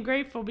not being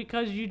grateful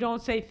because you don't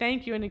say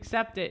thank you and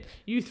accept it.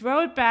 You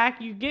throw it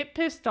back, you get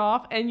pissed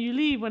off, and you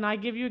leave when I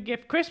give you a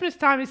gift. Christmas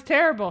time is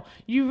terrible.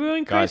 You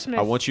ruin Christmas.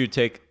 I want you to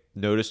take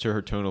notice to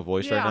her tone of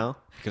voice right now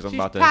because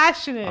I'm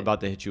passionate. I'm about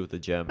to hit you with a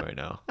gem right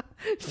now.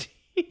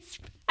 She's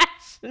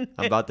passionate.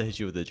 I'm about to hit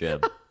you with a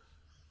gem.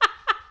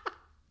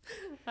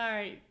 All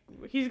right.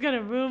 He's going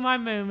to ruin my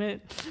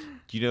moment.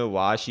 Do you know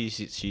why she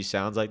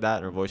sounds like that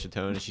in her voice and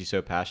tone and she's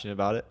so passionate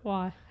about it?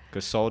 Why?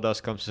 Because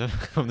sawdust comes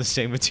from the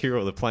same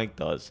material the plank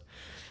does.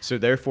 So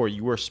therefore,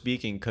 you are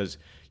speaking because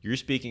you're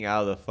speaking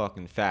out of the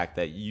fucking fact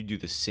that you do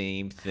the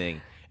same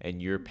thing.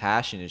 And your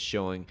passion is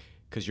showing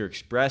because you're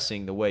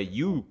expressing the way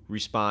you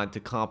respond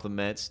to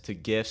compliments, to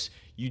gifts.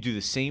 You do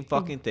the same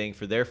fucking thing.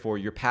 For therefore,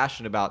 you're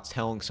passionate about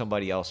telling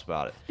somebody else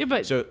about it. Yeah,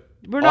 but so,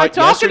 we're not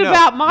talking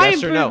about my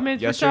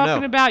improvements. Yes we're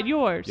talking about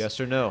yours. Yes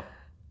or no?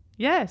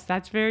 Yes,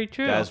 that's very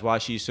true. That is why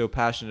she's so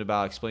passionate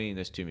about explaining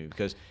this to me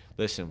because...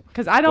 Listen,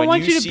 because I don't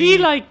want you to be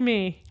like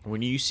me.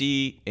 When you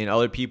see in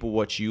other people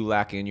what you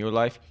lack in your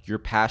life, you're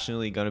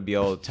passionately going to be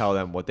able to tell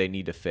them what they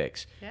need to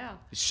fix. Yeah.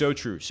 It's so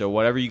true. So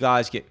whatever you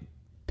guys get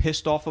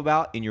pissed off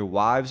about in your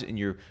wives and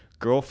your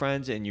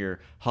girlfriends and your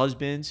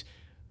husbands,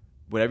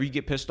 whatever you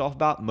get pissed off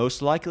about,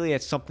 most likely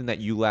it's something that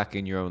you lack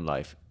in your own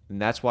life.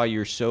 And that's why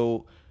you're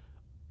so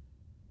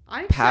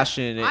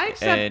passionate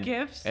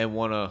and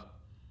want to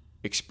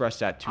express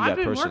that to that person.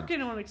 I've been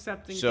working on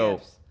accepting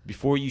gifts.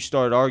 Before you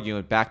start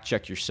arguing, back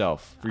check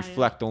yourself.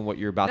 Reflect on what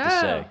you're about to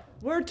say.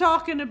 We're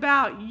talking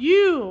about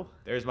you.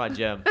 There's my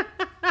gem.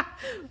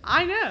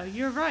 I know,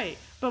 you're right.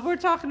 But we're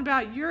talking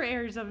about your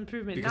areas of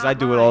improvement. Because I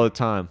do it all the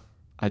time.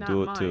 I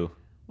do it too.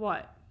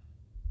 What?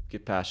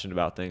 Get passionate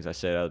about things I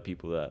say to other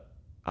people that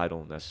I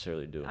don't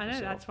necessarily do. I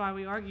know, that's why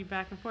we argue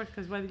back and forth.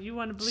 Because whether you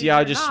want to believe See how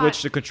I just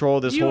switched the control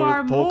of this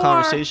whole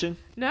conversation?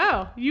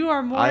 No, you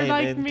are more like me.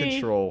 I am in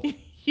control.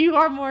 You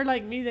are more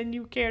like me than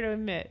you care to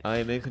admit. I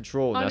am in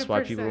control, and that's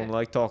why people don't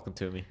like talking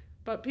to me.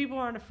 But people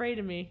aren't afraid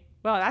of me.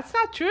 Well, that's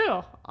not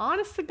true.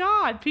 Honest to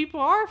God, people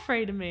are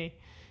afraid of me.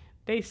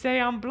 They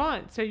say I'm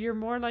blunt, so you're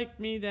more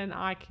like me than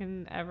I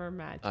can ever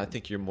imagine. I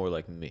think you're more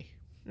like me.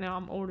 No,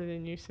 I'm older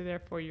than you, so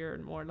therefore you're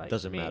more like me.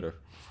 Doesn't matter.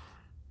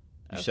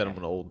 You said I'm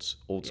an old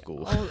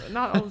school.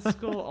 Not old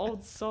school,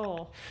 old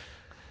soul.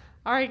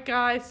 All right,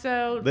 guys,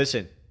 so...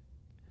 Listen.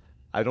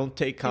 I don't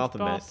take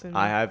compliments.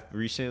 I have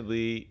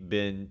recently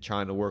been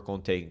trying to work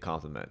on taking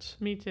compliments.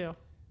 Me too.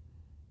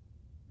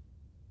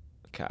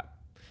 Cap.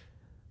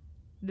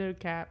 No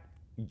cap.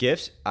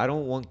 Gifts? I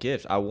don't want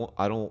gifts. I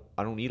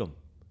don't need them.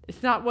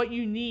 It's not what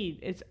you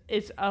need.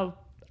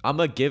 I'm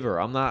a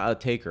giver. I'm not a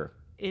taker.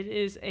 It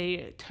is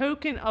a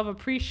token of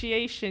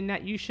appreciation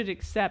that you should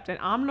accept, and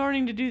I'm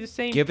learning to do the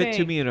same thing. Give it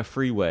to me in a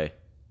free way.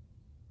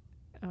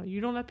 Oh,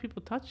 you don't let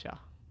people touch you.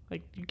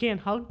 Like, you can't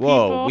hug people.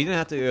 Whoa, we didn't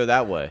have to go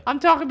that way. I'm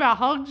talking about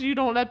hugs. You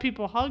don't let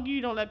people hug you.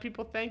 You don't let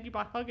people thank you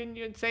by hugging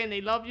you and saying they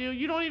love you.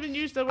 You don't even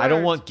use the words. I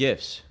don't want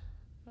gifts.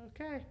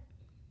 Okay.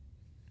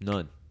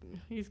 None.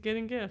 He's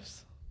getting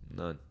gifts.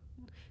 None.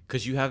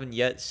 Because you haven't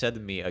yet said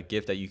to me a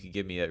gift that you could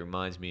give me that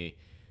reminds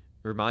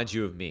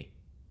you of me.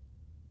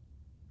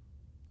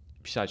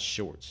 besides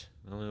shorts.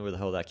 I don't know where the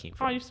hell that came I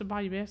from. used to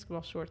buy you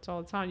basketball shorts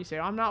all the time. You say,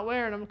 I'm not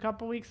wearing them. A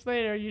couple weeks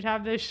later, you'd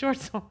have those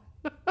shorts on.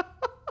 Because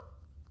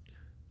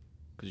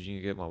you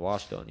didn't get my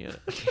wash done yet.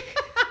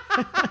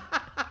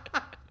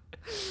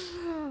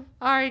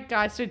 All right,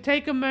 guys. So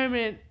take a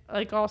moment,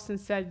 like Austin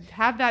said,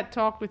 have that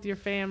talk with your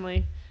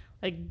family.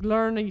 Like,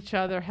 learn each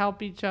other,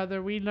 help each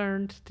other. We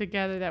learned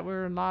together that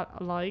we're a lot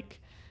alike.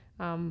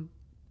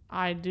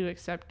 I do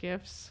accept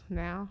gifts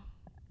now.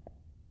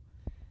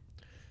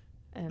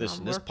 And Listen,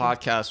 I'm this working.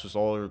 podcast was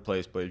all over the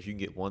place, but if you can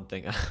get one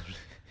thing out of it.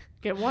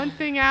 Get one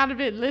thing out of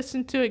it,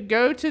 listen to it,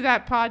 go to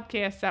that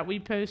podcast that we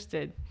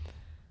posted.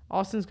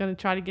 Austin's going to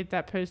try to get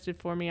that posted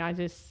for me. I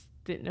just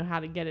didn't know how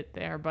to get it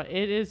there, but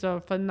it is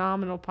a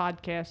phenomenal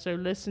podcast, so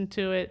listen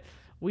to it.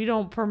 We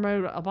don't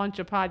promote a bunch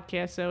of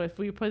podcasts, so if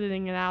we're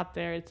putting it out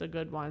there, it's a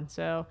good one.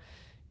 So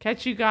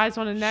catch you guys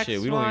on the next one.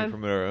 Shit, we don't even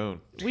promote our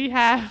own.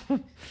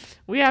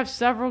 We have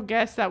several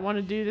guests that want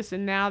to do this,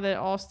 and now that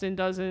Austin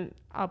doesn't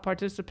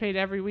participate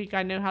every week,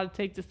 I know how to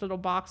take this little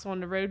box on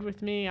the road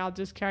with me. I'll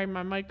just carry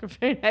my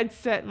microphone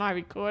headset, my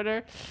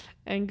recorder,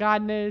 and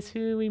God knows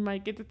who we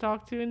might get to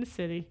talk to in the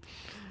city.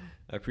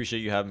 I appreciate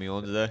you having me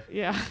on today.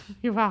 Yeah,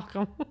 you're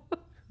welcome.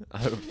 I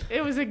hope,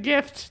 It was a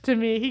gift to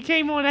me. He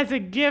came on as a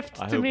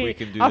gift I to hope me. we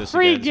can do A this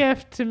free again.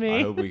 gift to me.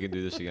 I hope we can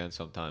do this again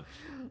sometime.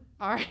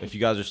 All right. If you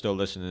guys are still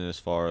listening this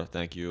far,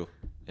 thank you,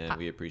 and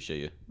we appreciate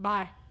you.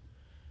 Bye.